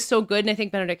ensemble is so good, and I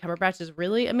think Benedict Cumberbatch is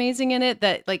really amazing in it.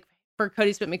 That, like, for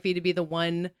Cody Smith-McPhee to be the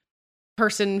one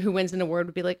person who wins an award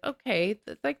would be like, okay,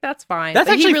 that's fine. That's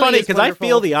but actually really funny because I wonderful.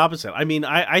 feel the opposite. I mean,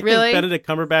 I Really? think Benedict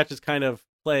Cumberbatch is kind of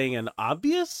playing an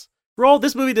obvious role.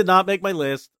 This movie did not make my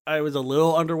list. I was a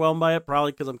little underwhelmed by it,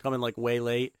 probably because I'm coming like way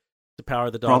late to Power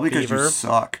of the Dog Probably because Fever. you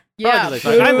suck. Yeah, Probably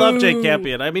 'cause I suck. I love Jake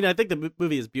Campion. I mean, I think the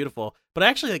movie is beautiful, but I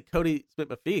actually think Cody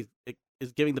Smith-McPhee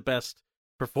is giving the best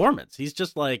performance. He's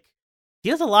just like, he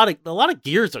has a lot of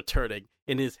gears are turning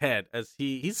in his head as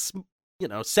he's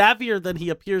savvier than he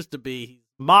appears to be. He's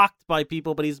mocked by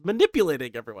people, but he's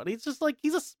manipulating everyone. He's just like,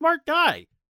 he's a smart guy.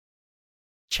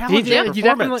 Challenging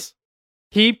performance.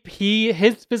 His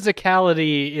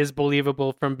physicality is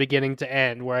believable from beginning to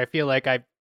end, where I feel like I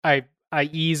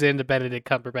ease into Benedict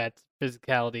Cumberbatch's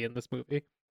physicality in this movie.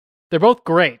 They're both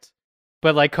great,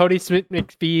 but like Cody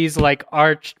Smith-McPhee's like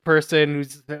arched person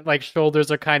whose like shoulders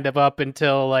are kind of up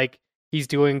until like he's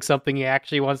doing something he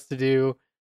actually wants to do.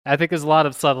 I think there's a lot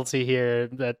of subtlety here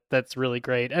that's really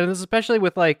great, and especially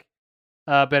with like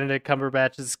Benedict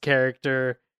Cumberbatch's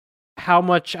character, how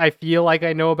much I feel like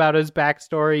I know about his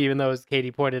backstory, even though, as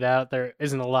Katie pointed out, there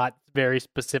isn't a lot very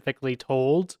specifically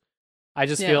told. I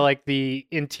just feel like the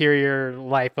interior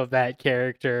life of that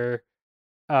character,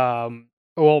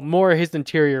 more his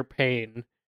interior pain,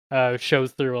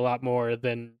 shows through a lot more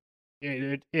than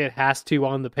it has to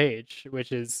on the page,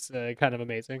 which is kind of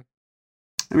amazing.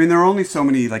 I mean, there are only so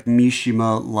many like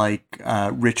Mishima-like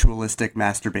ritualistic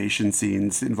masturbation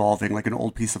scenes involving like an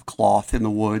old piece of cloth in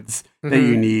the woods that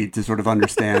you need to sort of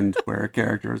understand where a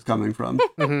character is coming from.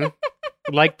 Mm-hmm.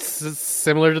 Like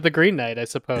similar to the Green Knight, I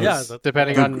suppose. Yeah,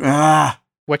 depending on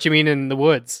what you mean in the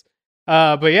woods.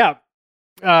 But yeah,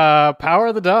 Power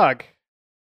of the Dog.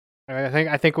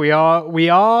 I think we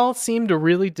all seem to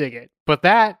really dig it, but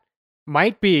that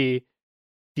might be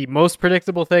the most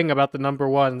predictable thing about the number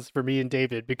ones for me and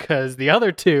David, because the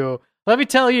other two, let me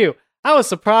tell you, I was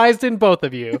surprised in both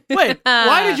of you. Wait,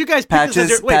 why did you guys pick this as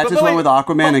your... Patches went with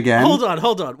Aquaman again. Hold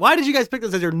on. Why did you guys pick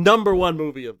this as your number one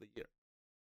movie of the year?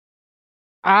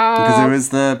 Because it was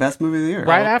the best movie of the year.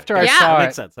 Right after I saw that it.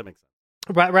 Makes sense. That makes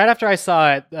sense. Right after I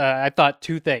saw it, I thought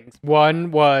two things.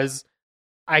 One was,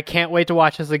 I can't wait to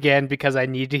watch this again because I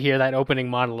need to hear that opening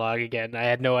monologue again. I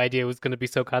had no idea it was going to be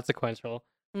so consequential.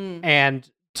 And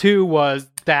two was,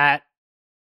 that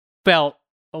felt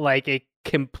like a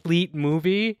complete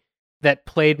movie that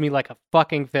played me like a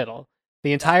fucking fiddle.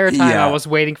 The entire time I was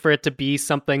waiting for it to be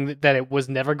something that it was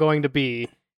never going to be.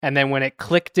 And then when it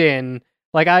clicked in,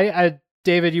 like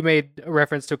David, you made a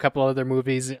reference to a couple other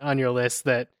movies on your list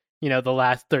that, the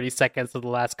last 30 seconds of the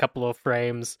last couple of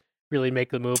frames really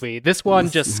make the movie. This one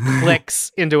just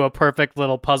clicks into a perfect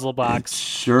little puzzle box. It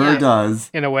sure does.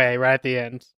 In a way, right at the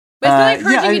end. But it's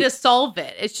not encouraging you to solve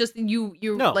it. It's just you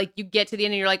like, you get to the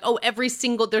end and you're like, oh,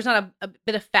 there's not a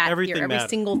bit of fat Everything here. Every matters.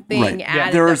 single thing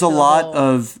added. There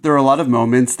are a lot of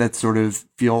moments that sort of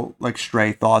feel like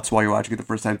stray thoughts while you're watching it the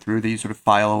first time through that you sort of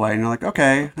file away and you're like,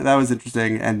 okay, that was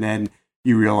interesting. And then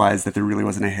you realize that there really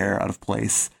wasn't a hair out of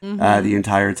place the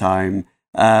entire time.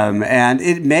 And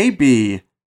it may be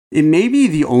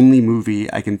the only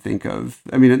movie I can think of.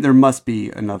 I mean, there must be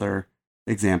another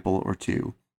example or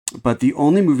two, but the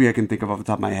only movie I can think of off the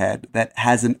top of my head that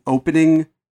has an opening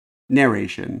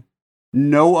narration,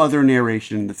 no other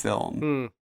narration in the film,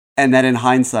 and that in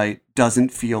hindsight doesn't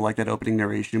feel like that opening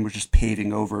narration was just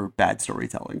paving over bad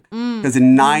storytelling. Because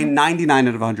in 99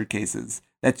 out of 100 cases,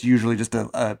 that's usually just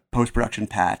a post-production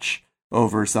patch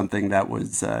over something that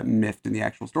was miffed in the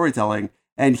actual storytelling.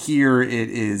 And here it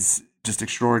is just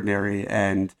extraordinary.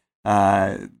 And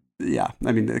I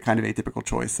mean, the kind of atypical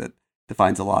choice that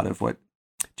defines a lot of what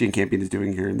Jane Campion is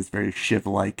doing here in this very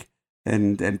Shiv-like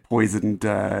and poisoned,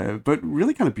 but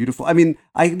really kind of beautiful. I mean,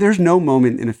 there's no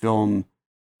moment in a film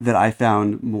that I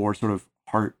found more sort of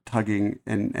heart-tugging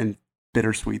and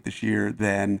bittersweet this year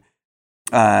than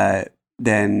I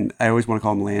always want to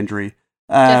call him Landry,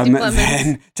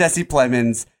 Then Jesse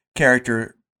Plemons'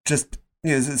 character just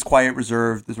is quiet,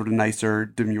 reserved, the sort of nicer,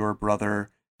 demure brother.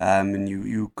 And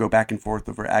you go back and forth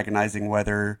over agonizing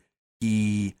whether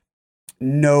he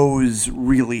knows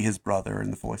really his brother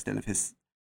and the full extent of his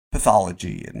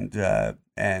pathology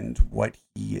and what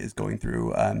he is going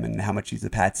through, and how much he's a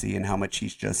patsy and how much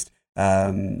he's just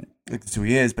that's who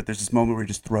he is. But there's this moment where he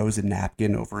just throws a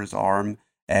napkin over his arm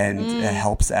and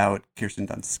helps out Kirsten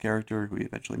Dunst's character, who he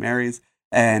eventually marries.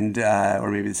 And or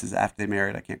maybe this is after they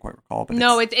married. I can't quite recall. But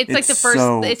no, it's like the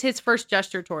first. It's his first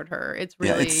gesture toward her. It's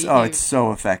really it's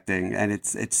so affecting, and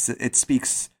it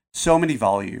speaks so many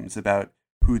volumes about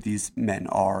who these men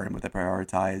are and what they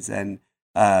prioritize, and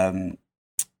and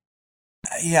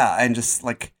just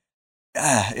like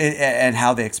and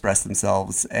how they express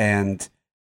themselves. And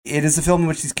it is a film in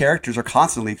which these characters are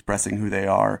constantly expressing who they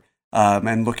are,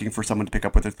 and looking for someone to pick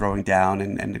up what they're throwing down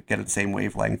and get at the same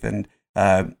wavelength. And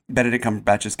Benedict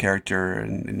Cumberbatch's character,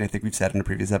 and I think we've said in a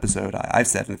previous episode, I've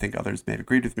said, and I think others may have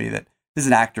agreed with me, that this is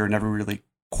an actor never really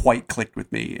quite clicked with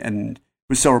me, and it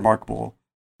was so remarkable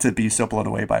to be so blown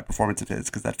away by a performance of his,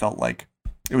 because that felt like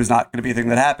it was not going to be a thing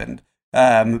that happened.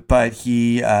 But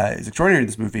he is extraordinary in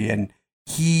this movie, and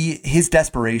his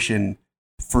desperation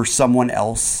for someone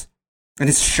else and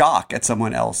his shock at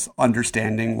someone else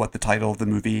understanding what the title of the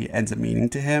movie ends up meaning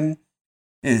to him,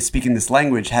 is speaking this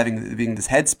language, being this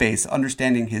headspace,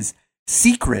 understanding his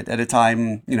secret at a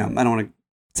time, I don't want to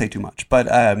say too much, but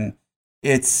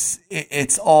it's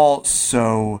all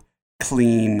so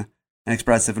clean and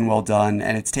expressive and well done,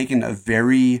 and it's taken a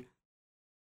very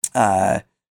like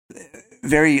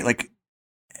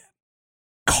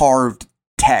carved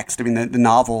text. I mean, the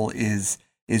novel is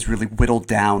really whittled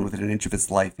down within an inch of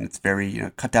its life, and it's very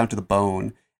cut down to the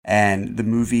bone. And the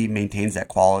movie maintains that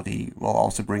quality while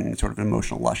also bringing sort of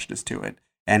emotional lushness to it,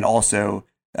 and also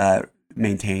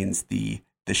maintains the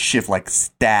shiv-like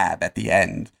stab at the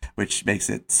end, which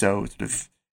makes it so sort of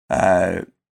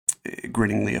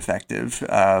grinningly effective.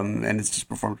 And it's just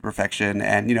performed to perfection.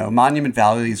 And Monument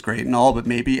Valley is great and all, but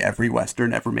maybe every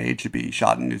Western ever made should be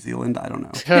shot in New Zealand. I don't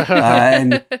know.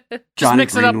 And Johnny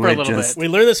mix it up for a Greenwood little just We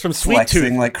learned this from Sweet flexing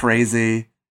Tooth. like crazy.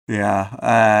 Yeah,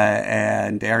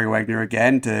 and Ari Wegner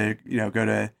again to go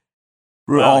to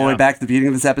all the way back to the beginning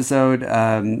of this episode,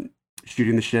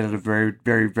 shooting the shit out of a very,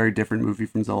 very, very different movie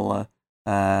from Zola.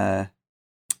 Power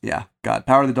of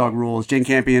the Dog rules. Jane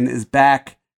Campion is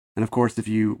back, and of course, if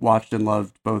you watched and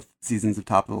loved both seasons of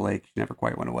Top of the Lake, she never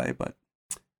quite went away, but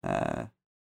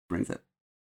brings it.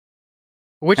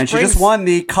 She just won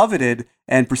the coveted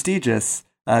and prestigious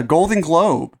Golden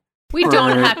Globe. We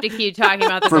don't have to keep talking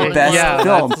about the for Golden best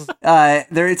Globe.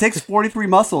 film. It takes 43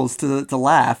 muscles to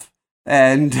laugh,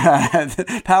 and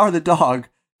Power of the Dog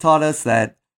taught us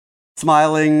that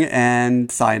smiling and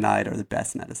cyanide are the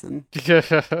best medicine.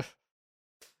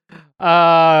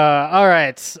 All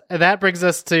right, that brings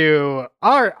us to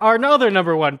our other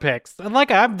number one picks. And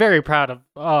I'm very proud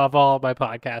of all of my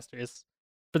podcasters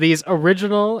for these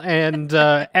original and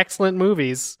excellent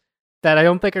movies that I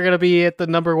don't think are going to be at the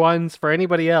number ones for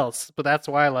anybody else, but that's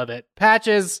why I love it.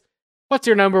 Patches, what's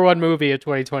your number one movie of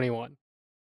 2021? It's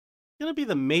going to be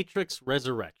The Matrix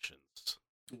Resurrections.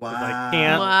 Wow. I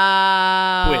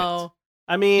can't quit.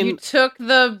 I mean, you took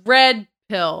the red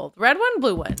pill. The red one,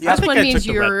 blue one. Yeah, I Which think one I mean took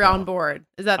the you're red pill. on board?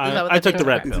 Is that what I took the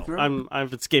red Okay. pill.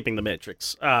 I'm escaping the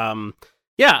Matrix. I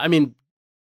mean,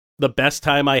 the best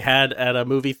time I had at a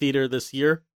movie theater this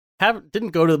year. Didn't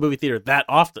go to the movie theater that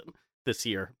often this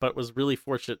year, but was really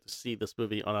fortunate to see this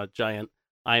movie on a giant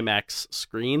IMAX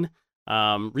screen.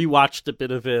 Rewatched a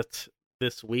bit of it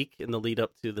this week in the lead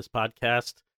up to this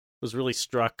podcast. Was really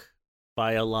struck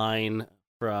by a line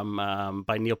from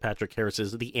by Neil Patrick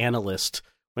Harris's The Analyst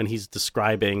when he's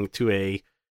describing to a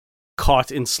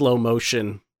caught in slow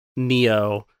motion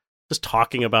Neo, just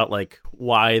talking about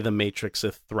why the Matrix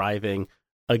is thriving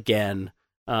again,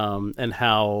 and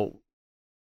how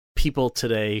people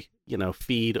today,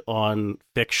 feed on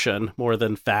fiction more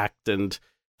than fact, and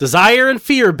desire and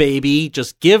fear, baby.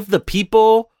 Just give the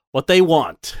people what they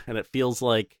want. And it feels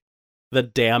like the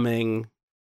damning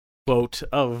quote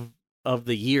of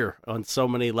the year on so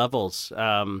many levels.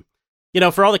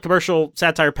 For all the commercial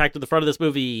satire packed in the front of this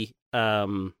movie, I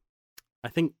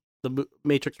think The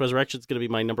Matrix Resurrection is going to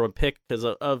be my number one pick because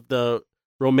of the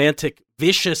romantic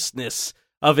viciousness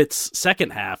of its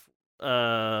second half.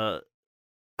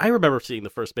 I remember seeing the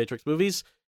first Matrix movies,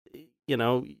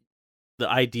 the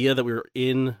idea that we were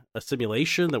in a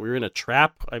simulation, that we were in a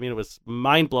trap. I mean, it was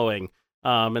mind-blowing.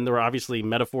 And there were obviously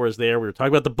metaphors there. We were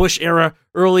talking about the Bush era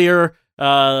earlier.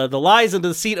 The lies and the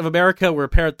deceit of America were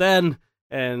apparent then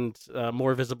and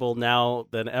more visible now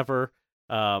than ever.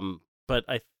 But but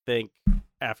I think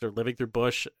after living through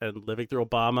Bush and living through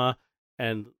Obama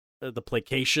and the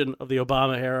placation of the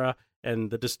Obama era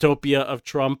and the dystopia of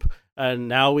Trump, and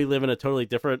now we live in a totally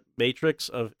different matrix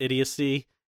of idiocy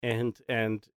and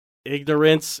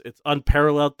ignorance. It's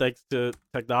unparalleled thanks to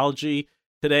technology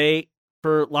today.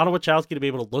 For Lana Wachowski to be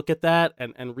able to look at that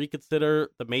and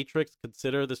reconsider the matrix,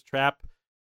 consider this trap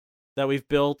that we've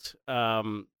built,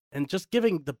 and just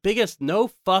giving the biggest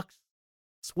no fucks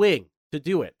swing to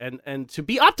do it, and to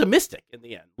be optimistic in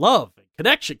the end. Love and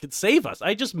connection can save us.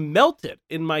 I just melted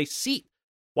in my seat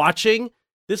watching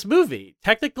this movie.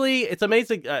 Technically, it's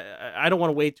amazing. I don't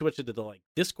want to wade too much into the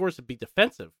discourse and be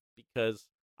defensive, because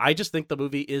I just think the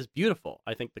movie is beautiful.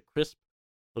 I think the crisp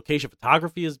location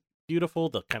photography is beautiful.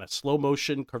 The kind of slow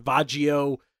motion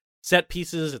Caravaggio set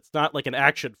pieces. It's not like an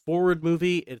action forward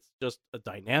movie. It's just a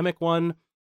dynamic one.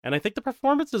 And I think the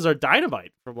performances are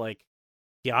dynamite, from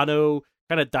Keanu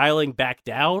kind of dialing back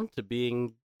down to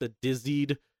being the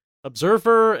dizzied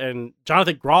observer, and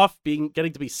Jonathan Groff getting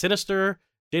to be sinister.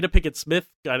 Jada Pinkett Smith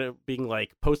kind of being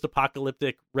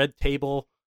post-apocalyptic red table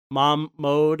mom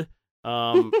mode.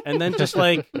 And then just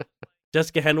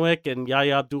Jessica Henwick and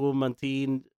Yahya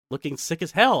Abdul-Mateen looking sick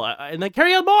as hell. And then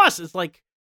Carrie-Anne Moss is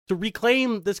to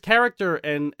reclaim this character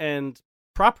and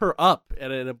prop her up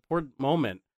at an important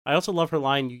moment. I also love her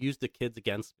line, "You use the kids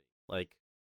against me."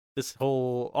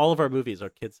 All of our movies are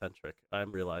kid-centric,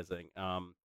 I'm realizing.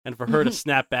 And for her to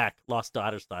snap back Lost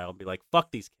Daughter style and be like, fuck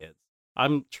these kids,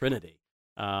 I'm Trinity.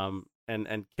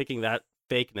 And kicking that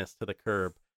fakeness to the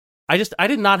curb. I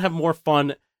did not have more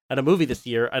fun at a movie this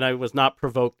year, and I was not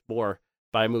provoked more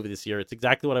by a movie this year. It's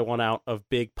exactly what I want out of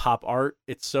big pop art.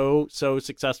 It's so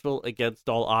successful against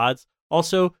all odds.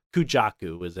 Also,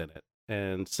 Kujaku was in it,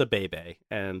 and Sabebe,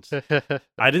 and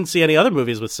I didn't see any other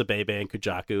movies with Sabebe and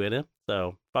Kujaku in it,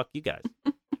 so fuck you guys.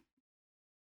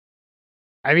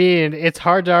 I mean, it's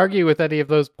hard to argue with any of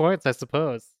those points, I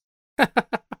suppose.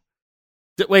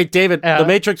 Wait, David, The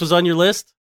Matrix was on your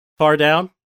list? Far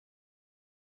down?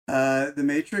 The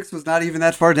Matrix was not even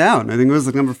that far down. I think it was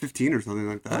number 15 or something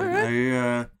like that. All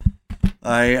right.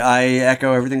 I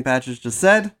echo everything Patches just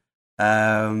said.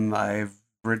 I've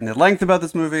written at length about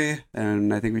this movie,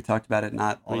 and I think we talked about it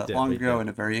not all that long ago in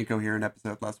a very incoherent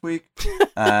episode last week.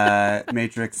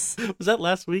 Matrix. Was that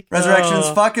last week? Resurrections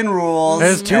fucking rules. It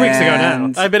was 2 weeks ago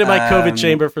now. I've been in my COVID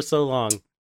chamber for so long.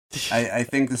 I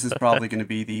think this is probably going to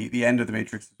be the end of the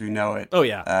Matrix as we know it. Oh,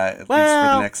 yeah. At least for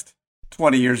the next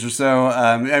 20 years or so.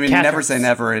 I mean, Catrix. Never say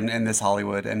never in this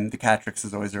Hollywood, and the Catrix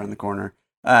is always around the corner.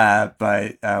 But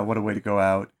what a way to go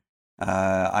out.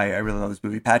 I really love this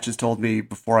movie. Patches told me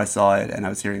before I saw it, and I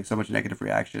was hearing so much negative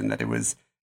reaction, that it was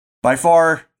by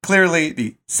far, clearly,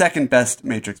 the second best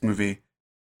Matrix movie.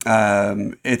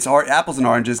 It's apples and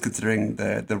oranges, considering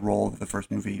the role that the first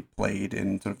movie played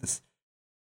in sort of this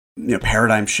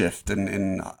paradigm shift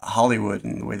in Hollywood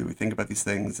and the way that we think about these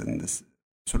things, and this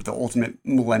sort of the ultimate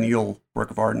millennial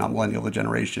work of art, not millennial the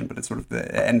generation, but it's sort of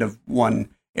the end of one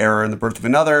era and the birth of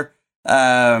another.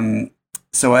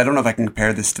 So I don't know if I can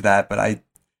compare this to that, but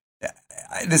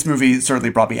this movie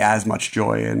certainly brought me as much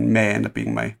joy, and may end up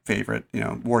being my favorite,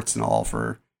 warts and all,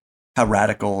 for how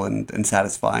radical and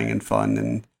satisfying and fun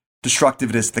and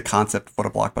destructive it is to the concept of what a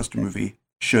blockbuster movie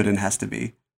should and has to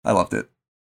be. I loved it.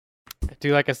 I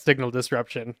do like a signal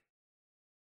disruption.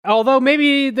 Although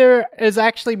maybe there is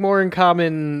actually more in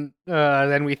common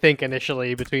than we think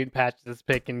initially between Patch's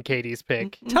pick and Katie's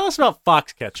pick. Tell us about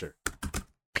Foxcatcher.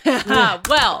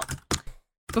 Well,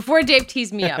 before Dave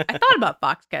teased me up, I thought about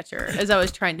Foxcatcher as I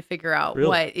was trying to figure out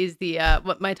what is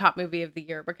what my top movie of the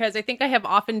year, because I think I have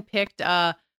often picked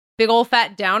Big Ol'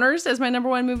 Fat Downers as my number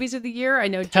one movies of the year. I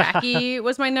know Jackie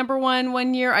was my number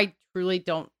one year. I truly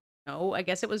don't know. I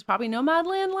guess it was probably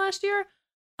Nomadland last year.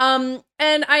 And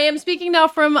I am speaking now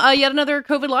from yet another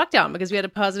COVID lockdown, because we had a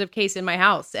positive case in my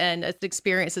house, and this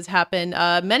experience has happened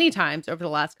many times over the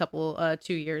last couple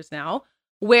 2 years now,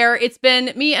 where it's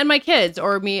been me and my kids,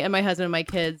 or me and my husband and my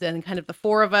kids, and kind of the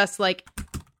four of us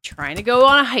trying to go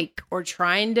on a hike or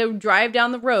trying to drive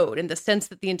down the road, in the sense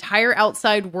that the entire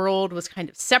outside world was kind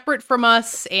of separate from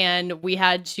us, and we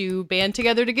had to band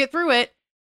together to get through it.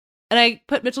 And I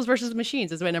put Mitchell's vs. the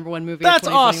Machines as my number one movie. That's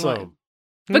awesome.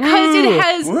 Because it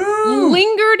has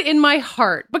lingered in my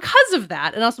heart because of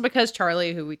that. And also because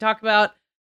Charlie, who we talked about,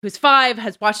 who's 5,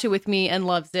 has watched it with me and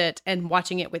loves it. And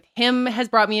watching it with him has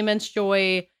brought me immense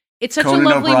joy. It's such Conan a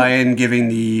lovely... O'Brien giving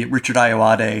the Richard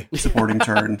Ayoade supporting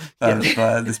turn of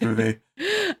this movie.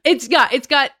 It's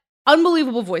got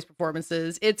unbelievable voice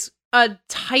performances. It's a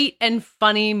tight and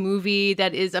funny movie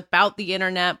that is about the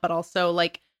internet, but also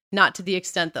not to the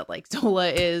extent that like Zola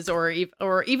is, or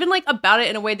even like about it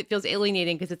in a way that feels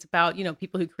alienating because it's about, you know,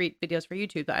 people who create videos for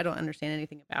YouTube that I don't understand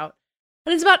anything about.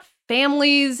 And it's about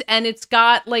families, and it's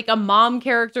got like a mom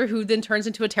character who then turns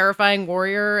into a terrifying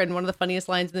warrior. And one of the funniest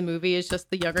lines in the movie is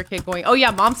just the younger kid going, "Oh yeah,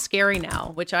 mom's scary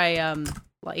now," which I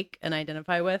like and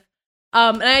identify with.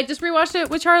 And I just rewatched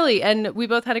it with Charlie, and we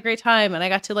both had a great time. And I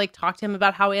got to like talk to him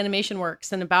about how animation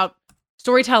works and about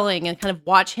storytelling, and kind of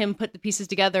watch him put the pieces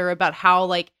together about how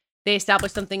like they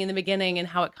establish something in the beginning and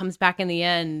how it comes back in the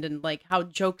end, and like how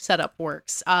joke setup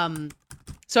works.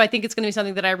 So I think it's going to be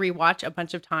something that I rewatch a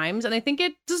bunch of times, and I think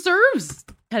it deserves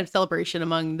kind of celebration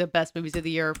among the best movies of the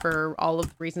year for all of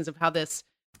the reasons of how this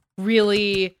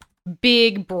really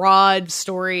big, broad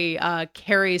story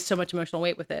carries so much emotional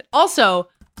weight with it. Also,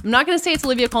 I'm not going to say it's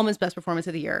Olivia Colman's best performance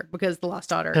of the year because The Lost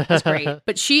Daughter is great,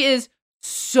 but she is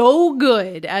so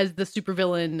good as the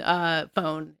supervillain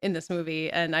phone in this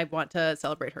movie, and I want to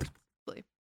celebrate her specifically.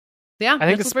 Yeah, I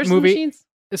think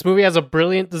this movie has a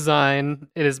brilliant design.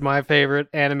 It is my favorite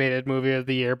animated movie of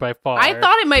the year by far. I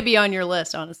thought it might be on your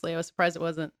list, honestly. I was surprised it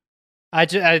wasn't.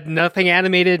 Nothing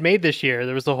animated made this year.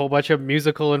 There was a whole bunch of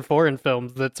musical and foreign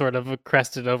films that sort of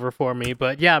crested over for me.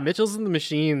 But yeah, Mitchells and the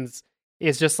Machines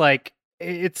is just like,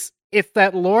 it's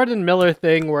that Lord and Miller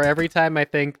thing where every time I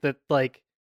think that like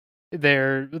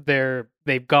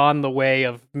they've gone the way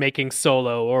of making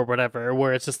Solo or whatever,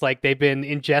 where it's just like they've been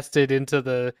ingested into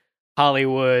the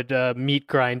Hollywood meat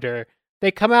grinder,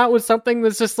 they come out with something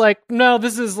that's just like, no,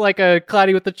 this is like a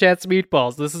Cloudy with a Chance of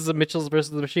Meatballs. This is a Mitchells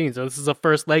versus the Machines, or this is a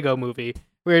first Lego movie.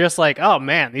 We're just like, oh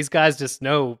man, these guys just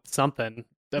know something.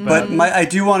 But I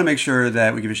do want to make sure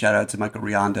that we give a shout out to Michael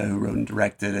Rianda, who wrote and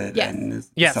directed it, and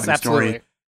is telling the story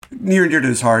near and dear to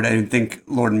his heart. I think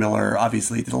Lord and Miller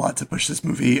obviously did a lot to push this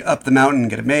movie up the mountain and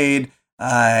get it made.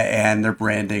 And their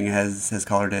branding has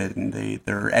colored it, and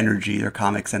their energy, their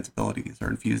comic sensibilities are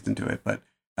infused into it. But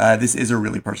this is a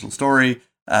really personal story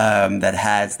that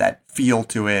has that feel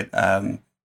to it,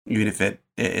 even if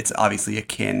it's obviously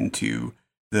akin to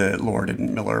the Lord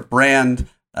and Miller brand.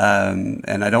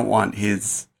 And I don't want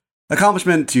his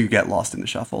accomplishment to get lost in the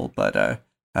shuffle, but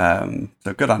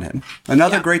so good on him.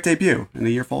 Another great debut in a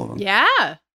year full of them.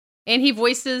 Yeah. And he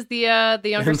voices the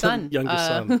younger son.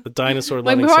 The dinosaur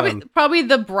loving son. Probably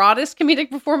the broadest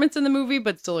comedic performance in the movie,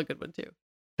 but still a good one too.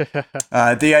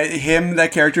 That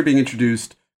character being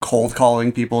introduced, cold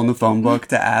calling people in the phone book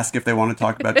to ask if they want to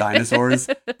talk about dinosaurs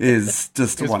is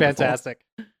just wonderful. Fantastic.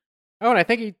 Oh, and I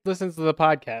think he listens to the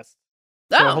podcast.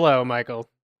 So hello, Michael.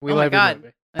 We love your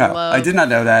movie. I did not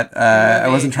know that. I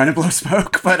wasn't trying to blow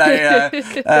smoke, but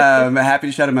I'm happy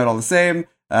to shout him out all the same.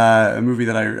 A movie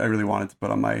that I really wanted to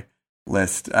put on my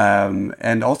list.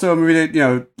 And also a movie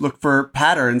that, look for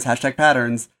patterns,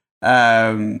 #patterns.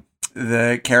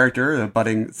 The character, the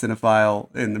budding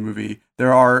cinephile in the movie,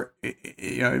 there are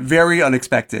very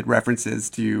unexpected references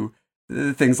to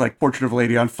things like Portrait of a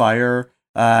Lady on Fire,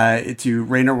 to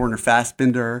Rainer Werner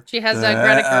Fassbinder. She has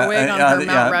Greta Gerwig on her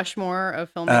Mount Rushmore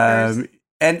of filmmakers.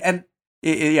 And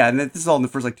this is all in the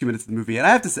first 2 minutes of the movie. And I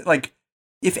have to say,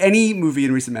 if any movie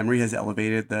in recent memory has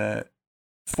elevated the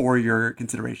For Your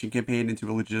Consideration campaign into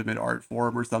a legitimate art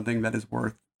form or something that is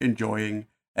worth enjoying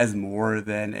as more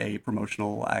than a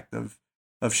promotional act of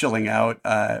shilling out,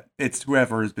 it's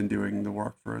whoever has been doing the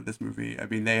work for this movie. I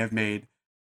mean, they have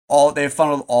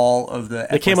funneled all of the...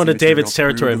 They came onto David's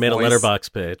territory and made a letterbox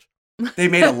page. They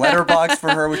made a letterbox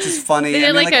for her, which is funny. They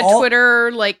did a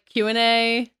Twitter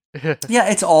Q&A. Yeah,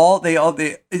 it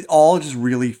all just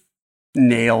really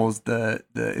nails the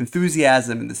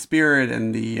enthusiasm and the spirit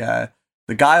and the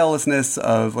guilelessness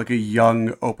of a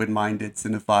young, open-minded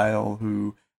cinephile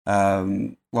who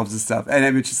loves this stuff.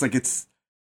 And it's just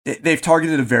they've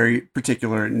targeted a very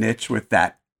particular niche with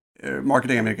that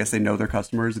marketing. I mean, I guess they know their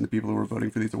customers and the people who are voting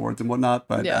for these awards and whatnot,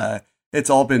 but it's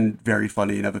all been very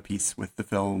funny and of a piece with the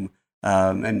film,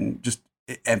 and just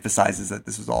it emphasizes that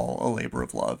this is all a labor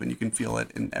of love, and you can feel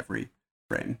it in every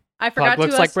frame. I forgot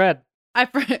looks like bread.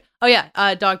 Dog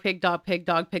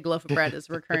pig loaf of bread is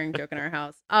a recurring joke in our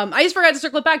house. I just forgot to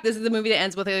circle it back. This is the movie that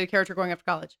ends with a character going off to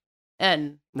college,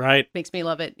 and makes me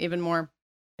love it even more.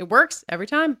 It works every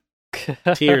time.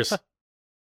 Tears.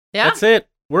 Yeah, that's it.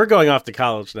 We're going off to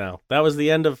college now. That was the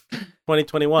end of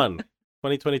 2021.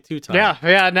 2022 time.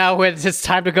 Yeah. Now it's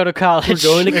time to go to college.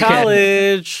 We're going to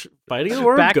college. Fighting the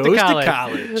World back goes to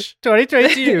college.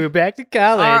 2022, back to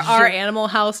college. Our Animal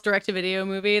House direct-to-video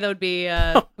movie. That would be.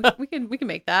 We can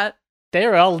make that.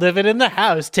 They're all living in the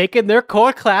house, taking their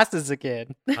core classes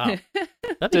again. Wow.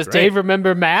 Does Dave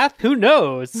remember math? Who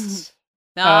knows?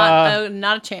 Not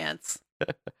a chance.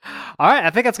 All right, I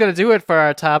think that's going to do it for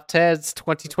our top 10s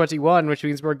 2021, which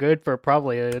means we're good for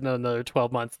probably another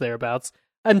 12 months thereabouts.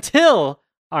 Until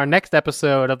our next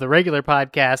episode of the regular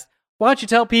podcast, why don't you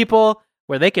tell people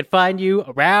where they can find you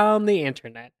around the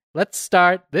internet? Let's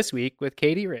start this week with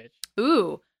Katie Rich.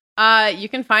 Ooh. You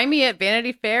can find me at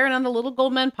Vanity Fair and on the Little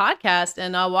Gold Men podcast,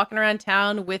 and walking around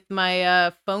town with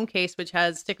my phone case, which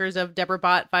has stickers of Deborah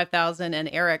Bot 5000 and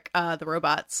Eric, the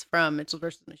robots from Mitchell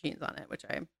vs. Machines on it, which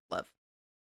I love.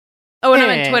 Oh, and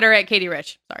I'm on Twitter at Katie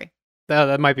Rich. Sorry.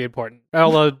 That might be important.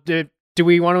 Although, do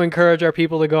we want to encourage our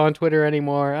people to go on Twitter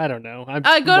anymore? I don't know. I'm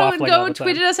go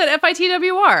tweet at us at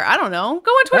FITWR. I don't know.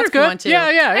 Go on Twitter if you want to.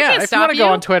 Yeah. If you want to go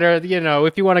on Twitter,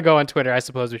 if you want to go on Twitter, I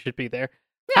suppose we should be there.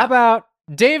 Yeah. How about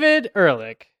David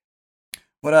Ehrlich?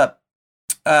 What up?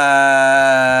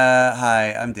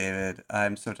 Hi, I'm David.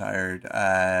 I'm so tired.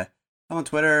 I'm on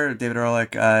Twitter, David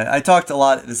Ehrlich. I talked a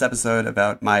lot in this episode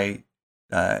about my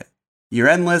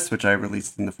year-end list, which I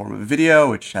released in the form of a video,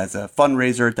 which has a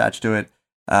fundraiser attached to it,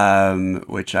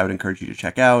 which I would encourage you to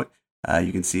check out.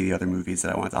 You can see the other movies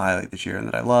that I wanted to highlight this year and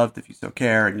that I loved, if you so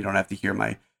care, and you don't have to hear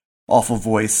my awful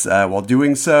voice while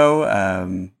doing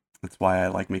so. That's why I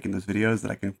like making those videos,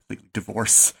 that I can completely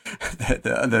divorce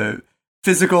the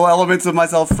physical elements of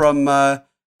myself from the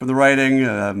writing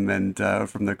and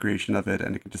from the creation of it,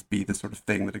 and it can just be the sort of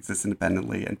thing that exists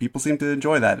independently, and people seem to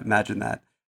enjoy that. Imagine that.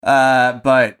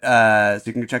 So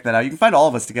you can check that out. You can find all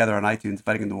of us together on iTunes,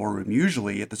 Fighting in the War Room.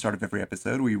 Usually at the start of every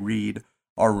episode, we read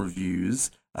our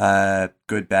reviews,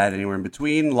 good, bad, anywhere in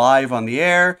between, live on the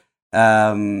air.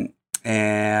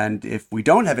 And if we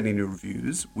don't have any new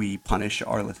reviews, we punish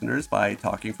our listeners by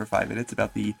talking for 5 minutes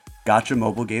about the gacha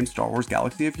mobile game Star Wars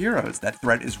Galaxy of Heroes. That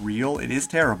threat is real, it is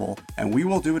terrible, and we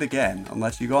will do it again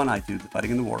unless you go on iTunes,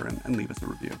 Fighting in the War Room, and leave us a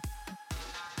review.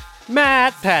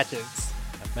 Matt Patches.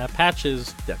 Matt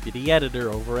Patches, deputy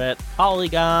editor over at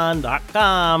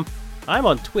Polygon.com. I'm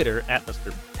on Twitter at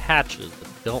Mr. Patches, but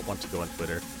don't want to go on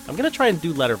Twitter. I'm going to try and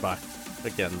do Letterboxd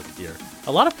again this year.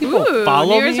 A lot of people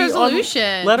follow me on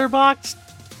Letterboxd,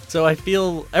 so I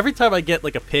feel every time I get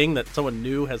like a ping that someone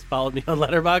new has followed me on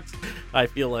Letterboxd, I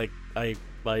feel like I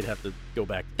might have to go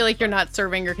back. I feel like you're not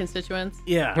serving your constituents.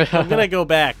 Yeah, I'm going to go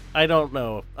back. I don't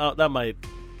know. That might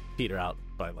peter out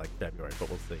by like February, but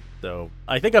we'll see. So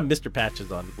I think I'm Mr.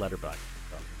 Patches on Letterboxd,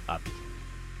 obviously.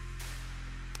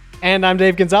 And I'm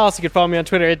Dave Gonzalez. You can follow me on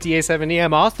Twitter at DA7E.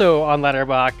 I'm also on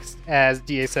Letterboxd as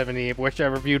DA7E, of which I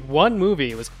reviewed one movie.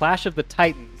 It was Clash of the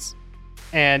Titans,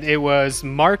 and it was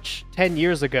March 10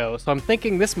 years ago. So I'm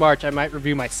thinking this March I might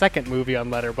review my second movie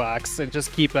on Letterboxd and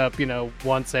just keep up,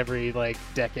 once every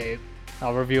decade.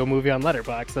 I'll review a movie on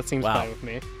Letterboxd. That seems fine with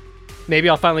me. Maybe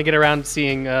I'll finally get around to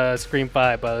seeing Scream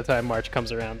 5 by the time March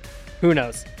comes around. Who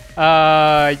knows?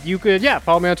 You could,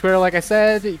 follow me on Twitter, like I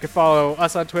said. You can follow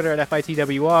us on Twitter at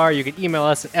FITWR. You can email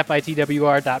us at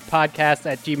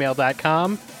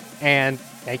fitwr.podcast@gmail.com. And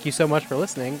thank you so much for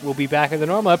listening. We'll be back in the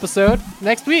normal episode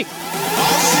next week.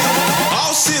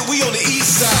 Oh shit, we on the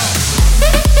east side.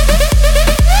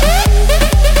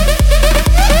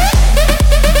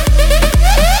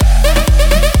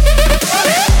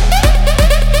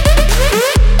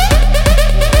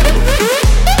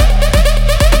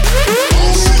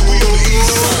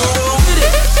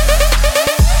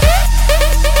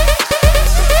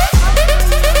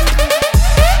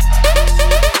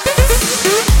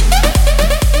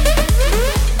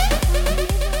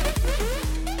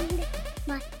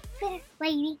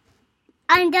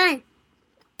 I'm done.